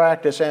faith and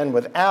practice, and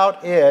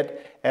without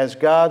it, as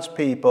God's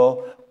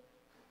people,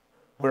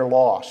 we're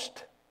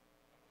lost.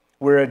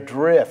 We're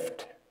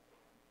adrift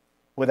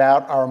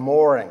without our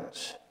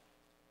moorings.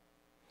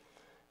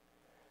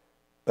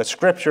 But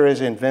Scripture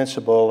is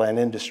invincible and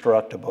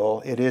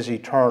indestructible. It is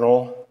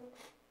eternal.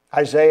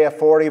 Isaiah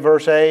 40,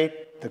 verse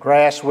 8, the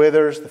grass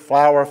withers, the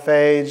flower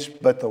fades,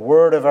 but the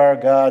word of our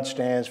God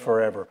stands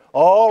forever.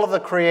 All of the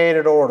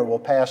created order will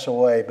pass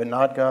away, but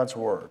not God's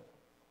word.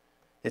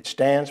 It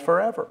stands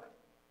forever.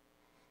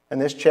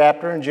 And this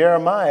chapter in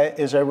Jeremiah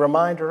is a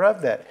reminder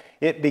of that.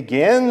 It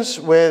begins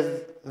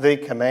with the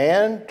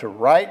command to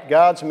write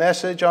God's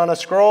message on a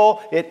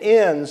scroll. It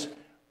ends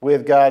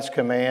with God's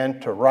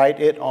command to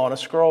write it on a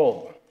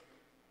scroll.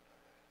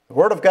 The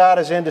Word of God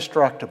is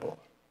indestructible.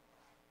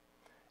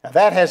 Now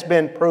that has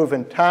been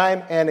proven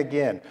time and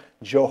again.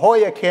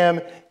 Jehoiakim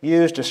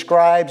used a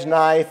scribe's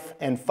knife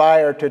and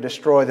fire to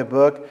destroy the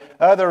book.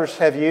 Others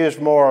have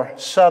used more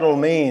subtle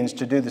means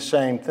to do the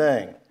same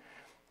thing.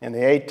 In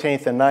the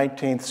 18th and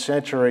 19th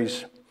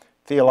centuries,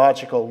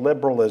 theological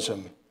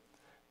liberalism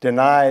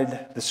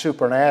denied the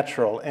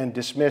supernatural and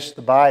dismissed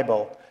the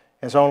Bible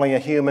as only a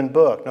human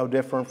book, no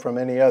different from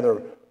any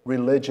other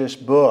religious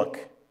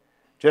book.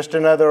 Just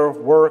another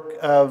work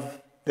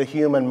of the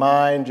human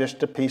mind,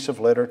 just a piece of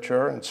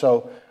literature. And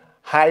so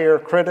higher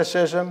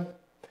criticism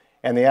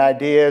and the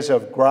ideas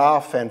of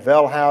Graf and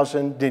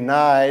Wellhausen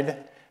denied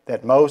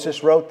that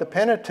Moses wrote the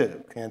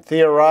Pentateuch and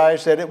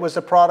theorized that it was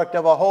the product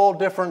of a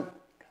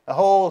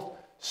whole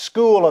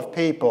school of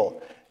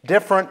people,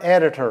 different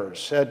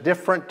editors at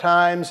different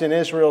times in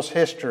Israel's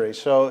history.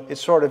 So it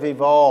sort of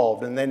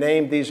evolved, and they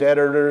named these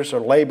editors or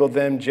labeled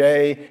them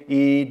J,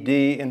 E,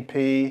 D, and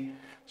P.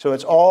 So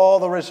it's all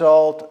the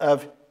result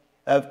of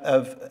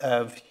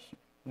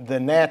the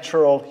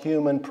natural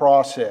human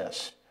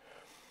process.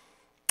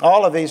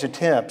 All of these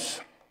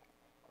attempts,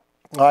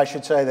 well, I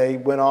should say they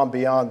went on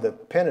beyond the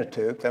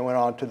Pentateuch. They went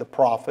on to the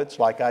prophets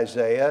like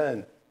Isaiah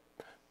and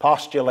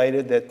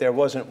postulated that there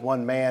wasn't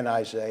one man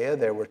Isaiah.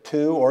 There were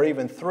two or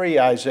even three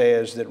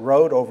Isaiahs that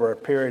wrote over a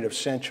period of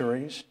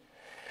centuries.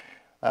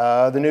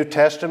 The New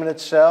Testament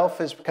itself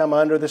has come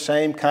under the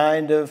same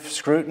kind of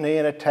scrutiny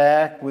and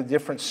attack with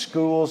different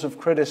schools of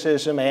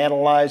criticism,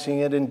 analyzing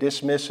it and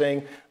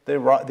dismissing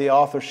the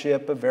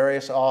authorship of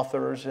various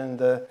authors and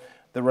the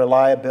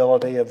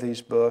reliability of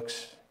these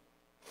books.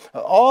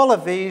 All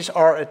of these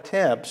are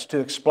attempts to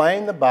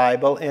explain the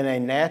Bible in a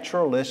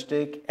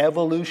naturalistic,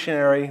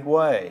 evolutionary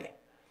way,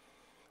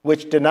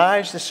 which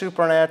denies the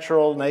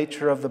supernatural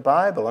nature of the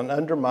Bible and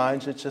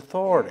undermines its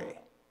authority.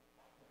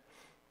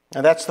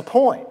 And that's the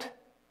point.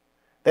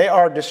 They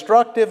are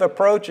destructive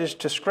approaches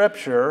to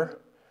Scripture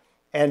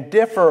and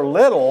differ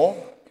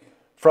little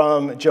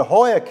from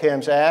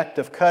Jehoiakim's act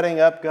of cutting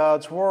up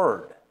God's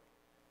Word.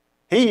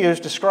 He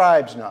used a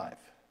scribe's knife.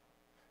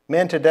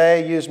 Men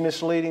today use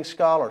misleading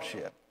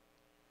scholarship.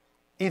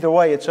 Either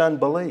way, it's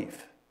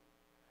unbelief.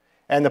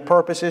 And the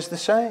purpose is the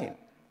same.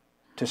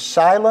 to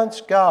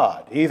silence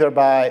God, either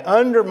by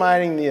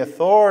undermining the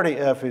authority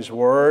of His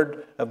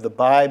Word, of the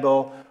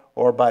Bible,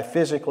 or by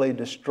physically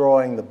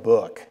destroying the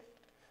book.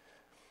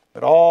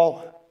 But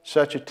all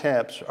such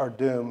attempts are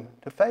doomed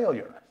to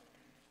failure.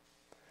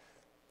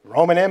 The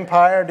Roman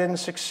Empire didn't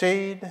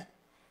succeed.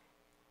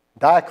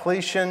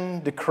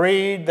 Diocletian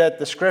decreed that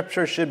the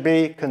Scriptures should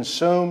be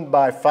consumed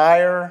by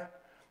fire,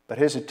 but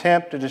his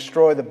attempt to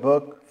destroy the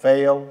book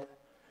failed.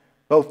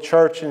 Both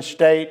church and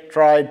state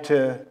tried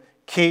to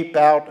keep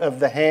out of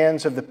the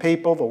hands of the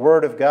people the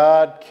Word of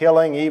God,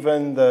 killing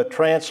even the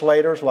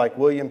translators like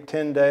William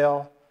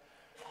Tyndale.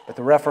 But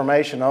the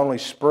Reformation only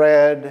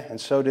spread, and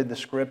so did the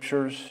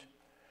Scriptures.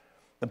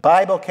 The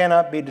Bible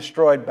cannot be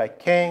destroyed by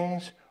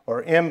kings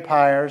or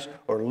empires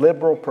or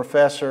liberal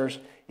professors.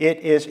 It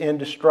is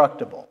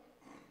indestructible.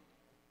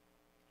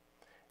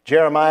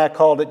 Jeremiah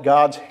called it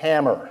God's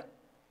hammer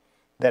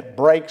that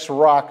breaks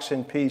rocks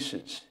in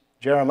pieces.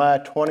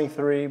 Jeremiah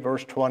 23,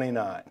 verse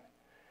 29.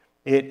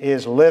 It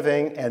is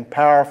living and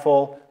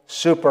powerful,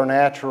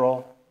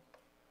 supernatural.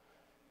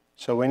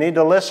 So we need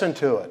to listen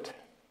to it.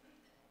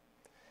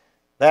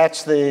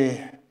 That's the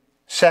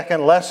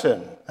second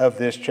lesson of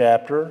this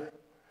chapter.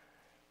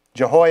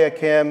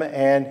 Jehoiakim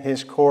and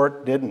his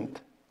court didn't.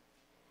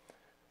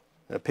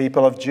 The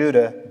people of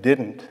Judah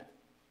didn't.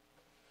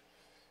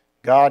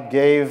 God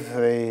gave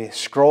the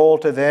scroll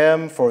to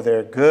them for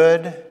their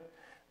good,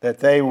 that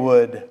they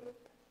would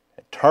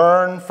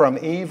turn from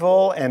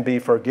evil and be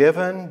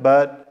forgiven,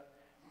 but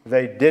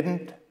they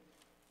did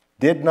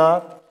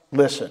not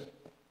listen.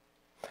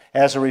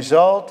 As a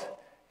result,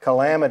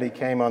 calamity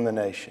came on the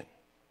nation.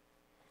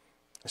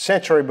 A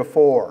century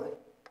before,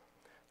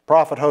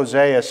 prophet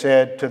Hosea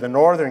said to the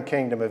northern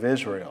kingdom of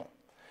Israel,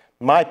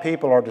 "My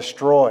people are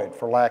destroyed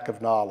for lack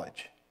of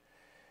knowledge."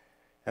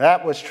 And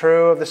that was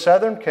true of the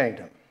southern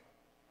kingdom,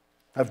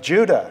 of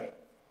Judah.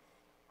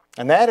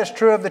 And that is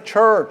true of the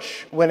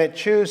church when it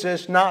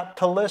chooses not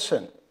to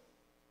listen.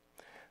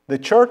 The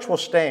church will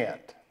stand.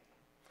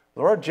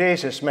 The Lord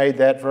Jesus made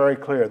that very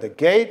clear. The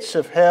gates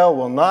of hell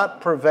will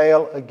not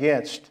prevail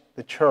against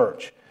the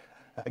church,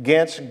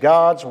 against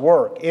God's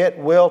work. It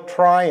will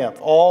triumph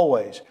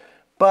always.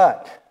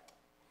 But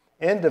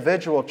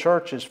individual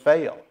churches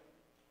fail,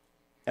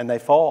 and they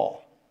fall.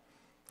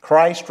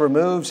 Christ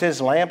removes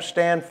His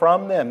lampstand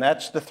from them.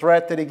 That's the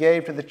threat that He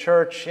gave to the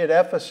church at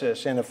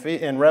Ephesus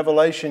in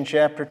Revelation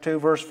chapter 2,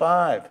 verse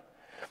 5.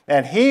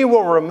 And He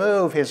will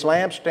remove His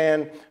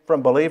lampstand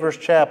from Believers'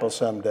 Chapel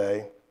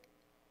someday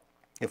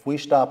if we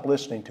stop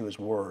listening to His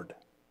Word.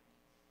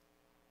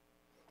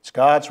 It's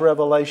God's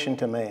revelation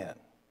to man.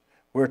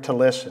 We're to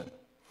listen.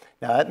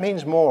 Now, that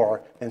means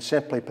more than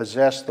simply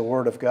possess the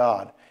Word of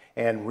God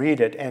and read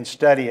it and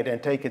study it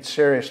and take it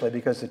seriously,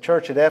 because the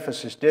church at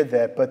Ephesus did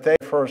that, but they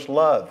first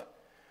love.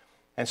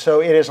 And so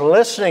it is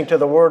listening to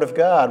the Word of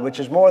God, which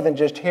is more than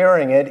just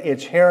hearing it.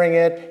 It's hearing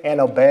it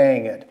and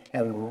obeying it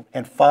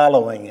and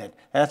following it.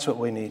 That's what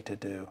we need to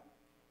do.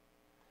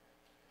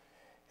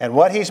 And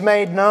what He's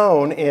made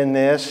known in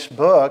this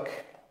book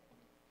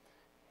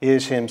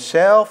is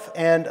Himself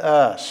and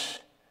us,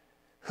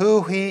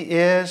 who He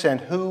is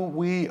and who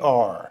we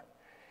are,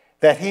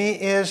 that He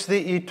is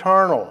the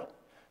eternal,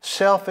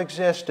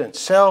 self-existent,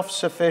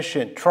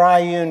 self-sufficient,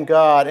 triune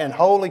God and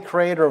holy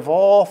creator of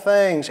all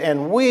things,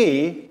 and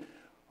we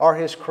are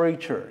His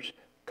creatures,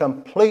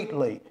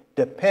 completely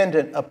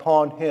dependent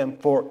upon Him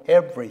for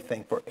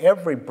everything, for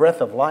every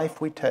breath of life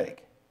we take.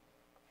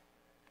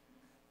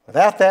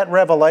 Without that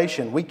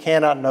revelation, we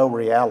cannot know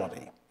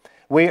reality.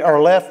 We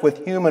are left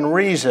with human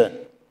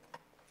reason,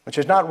 which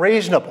is not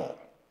reasonable.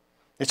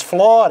 It's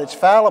flawed, it's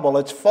fallible,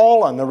 it's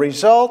fallen. The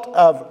result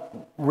of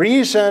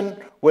reason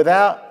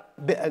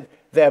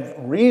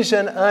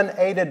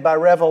unaided by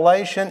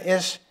revelation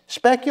is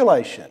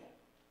speculation,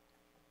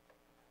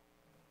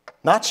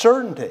 not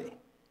certainty,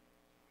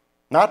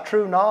 not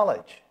true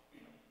knowledge.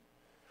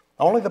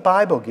 Only the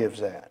Bible gives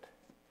that.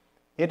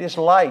 It is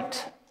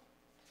light,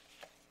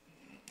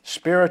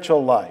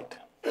 spiritual light.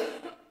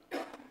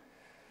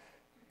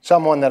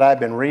 Someone that I've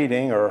been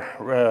reading or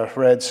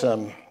read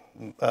some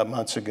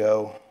months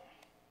ago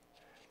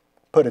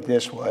put it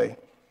this way: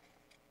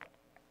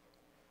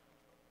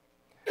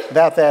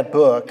 without that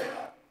book,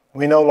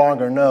 we no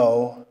longer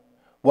know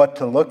what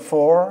to look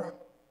for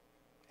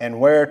and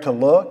where to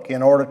look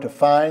in order to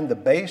find the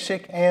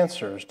basic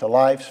answers to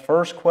life's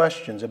first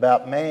questions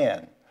about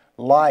man,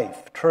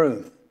 life,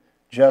 truth,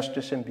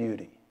 justice, and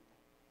beauty.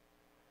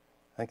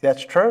 I think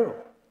that's true.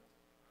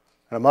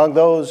 And among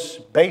those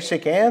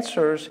basic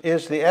answers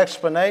is the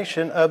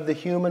explanation of the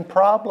human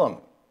problem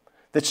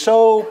that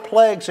so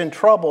plagues and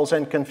troubles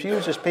and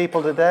confuses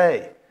people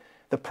today.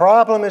 The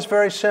problem is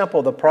very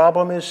simple. The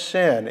problem is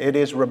sin. It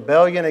is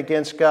rebellion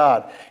against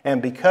God.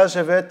 And because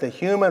of it, the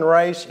human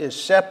race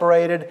is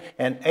separated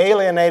and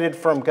alienated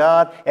from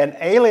God and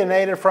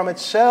alienated from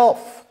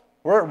itself.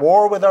 We're at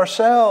war with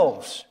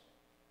ourselves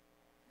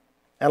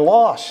and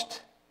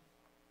lost.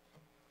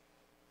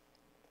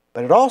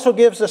 But it also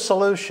gives a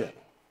solution,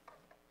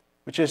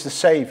 which is the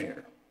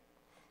Savior,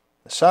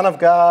 the Son of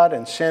God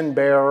and sin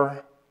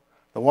bearer,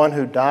 the one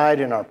who died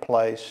in our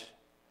place.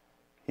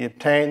 He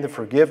obtained the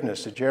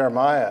forgiveness that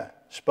Jeremiah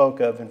spoke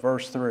of in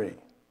verse 3.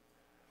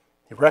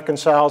 He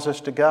reconciles us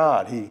to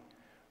God. He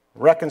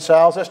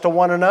reconciles us to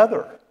one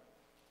another.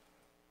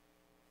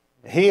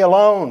 He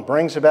alone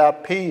brings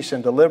about peace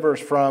and delivers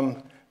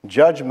from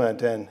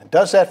judgment, and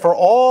does that for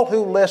all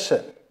who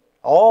listen,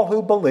 all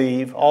who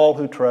believe, all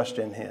who trust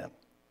in Him.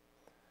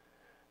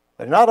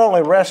 But He not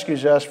only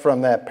rescues us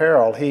from that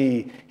peril,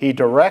 He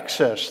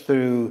directs us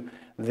through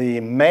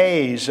the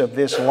maze of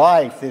this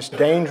life, this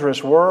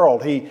dangerous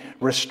world. He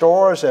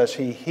restores us.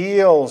 He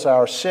heals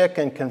our sick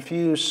and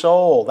confused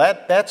soul.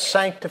 That's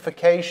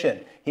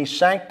sanctification. He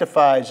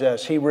sanctifies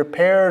us. He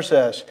repairs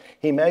us.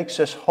 He makes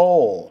us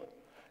whole.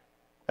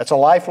 That's a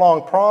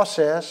lifelong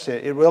process.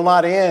 It will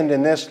not end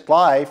in this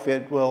life.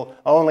 It will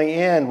only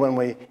end when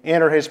we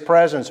enter His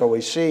presence or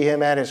we see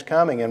Him at His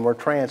coming and we're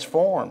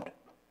transformed.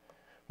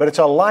 But it's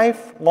a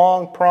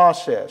lifelong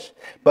process,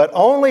 but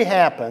only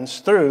happens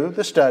through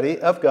the study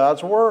of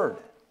God's Word.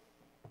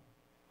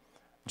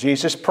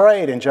 Jesus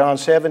prayed in John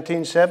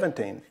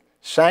 17:17,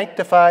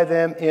 "Sanctify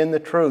them in the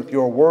truth.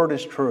 Your Word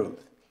is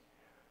truth."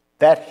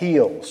 That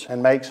heals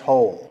and makes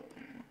whole.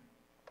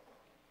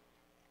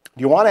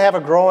 Do you want to have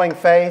a growing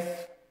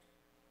faith?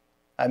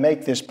 I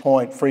make this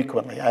point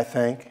frequently, I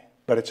think,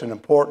 but it's an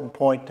important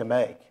point to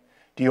make.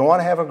 Do you want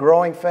to have a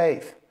growing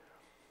faith?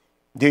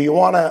 Do you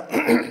want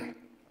to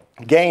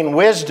gain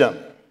wisdom?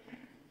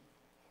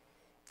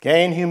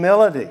 Gain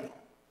humility?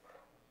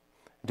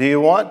 Do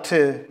you want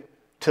to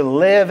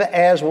live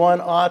as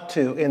one ought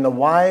to in the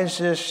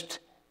wisest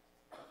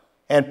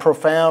and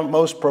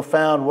most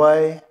profound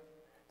way?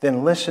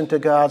 Then listen to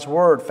God's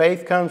Word.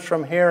 Faith comes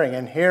from hearing,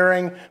 and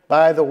hearing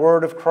by the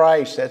Word of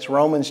Christ. That's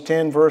Romans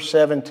 10, verse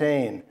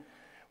 17.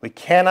 We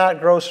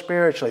cannot grow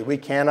spiritually. We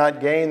cannot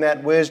gain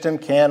that wisdom,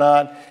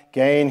 cannot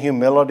gain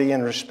humility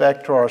and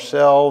respect to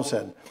ourselves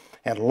and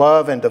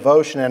love and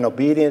devotion and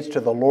obedience to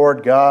the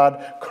Lord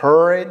God,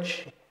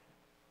 courage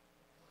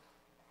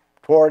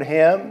toward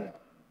Him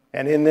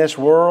and in this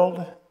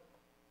world,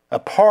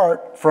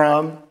 apart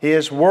from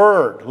His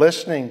Word,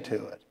 listening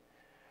to it.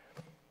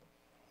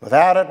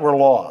 Without it, we're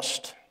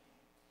lost.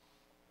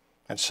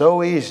 And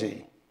so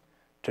easy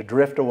to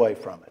drift away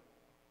from it.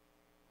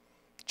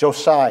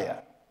 Josiah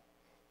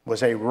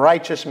was a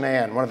righteous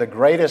man, one of the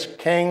greatest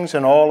kings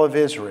in all of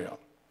Israel.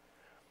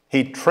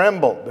 He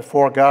trembled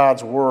before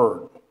God's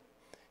Word.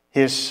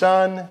 His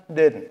son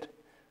didn't.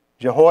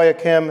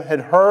 Jehoiakim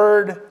had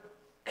heard,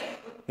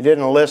 he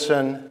didn't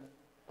listen,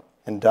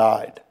 and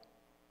died.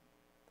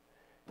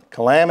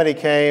 Calamity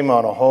came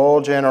on a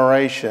whole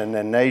generation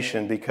and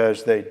nation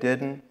because they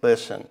didn't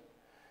listen.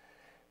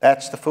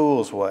 That's the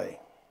fool's way.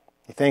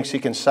 He thinks he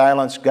can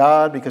silence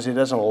God because he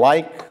doesn't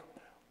like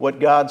what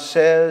God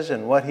says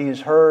and what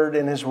he's heard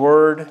in His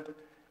Word.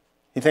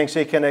 He thinks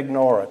he can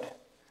ignore it.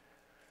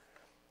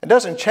 It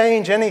doesn't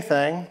change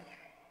anything.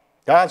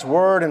 God's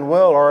Word and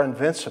will are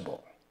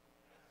invincible.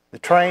 The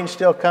train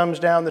still comes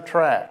down the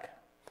track.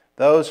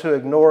 Those who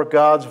ignore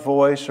God's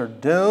voice are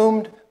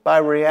doomed by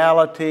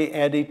reality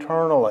and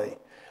eternally.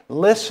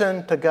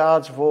 Listen to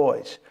God's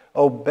voice.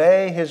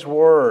 Obey His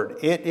Word.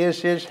 It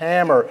is His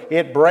hammer.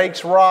 It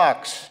breaks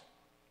rocks.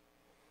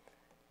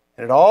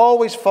 And it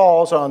always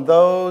falls on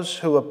those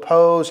who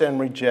oppose and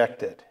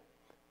reject it.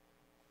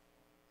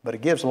 But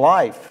it gives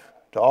life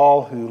to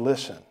all who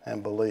listen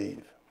and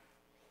believe.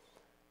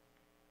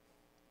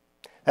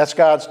 That's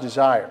God's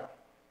desire.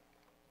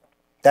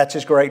 That's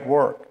His great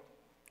work.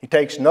 He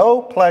takes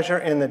no pleasure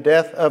in the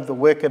death of the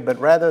wicked, but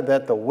rather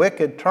that the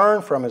wicked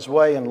turn from his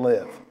way and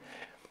live.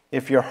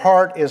 If your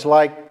heart is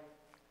like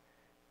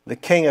the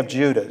king of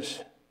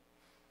Judah's,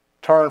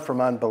 turn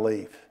from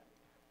unbelief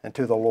and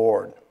to the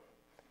Lord.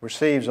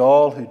 Receives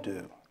all who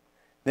do.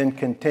 Then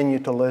continue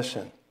to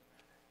listen.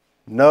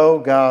 Know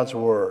God's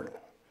Word.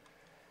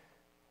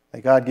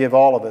 May God give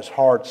all of us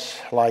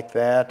hearts like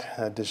that,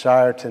 a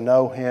desire to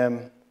know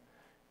Him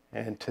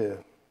and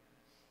to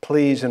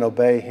please and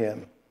obey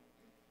Him.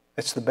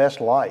 It's the best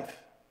life.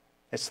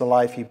 It's the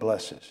life He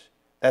blesses.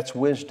 That's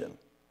wisdom.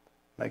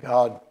 May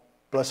God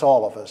bless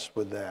all of us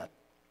with that.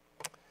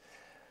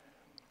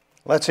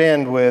 Let's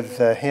end with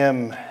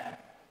hymn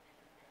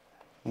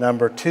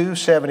number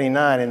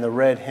 279 in the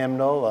red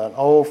hymnal, an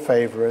old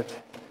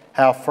favorite,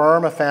 How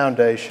Firm a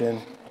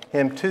Foundation,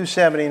 hymn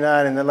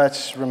 279, and then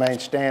let's remain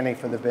standing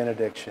for the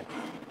benediction.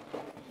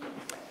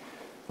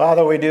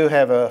 Father, we do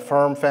have a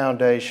firm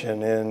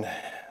foundation in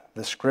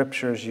the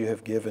Scriptures You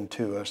have given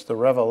to us, the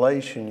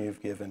revelation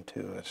You've given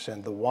to us,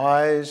 and the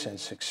wise and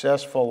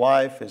successful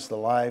life is the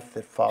life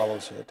that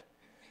follows it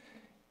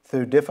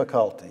through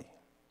difficulty.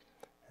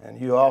 And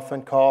You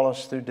often call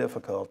us through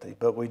difficulty,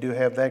 but we do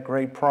have that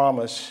great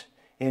promise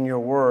in Your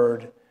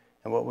Word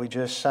and what we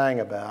just sang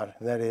about,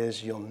 and that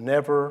is You'll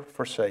never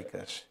forsake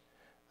us.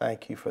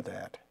 Thank You for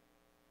that.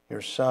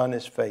 Your Son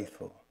is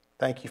faithful.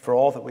 Thank You for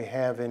all that we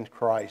have in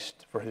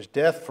Christ, for His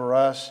death for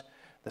us,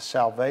 the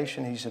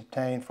salvation He's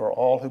obtained for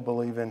all who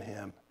believe in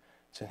Him.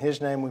 It's in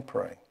His name we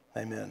pray.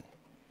 Amen.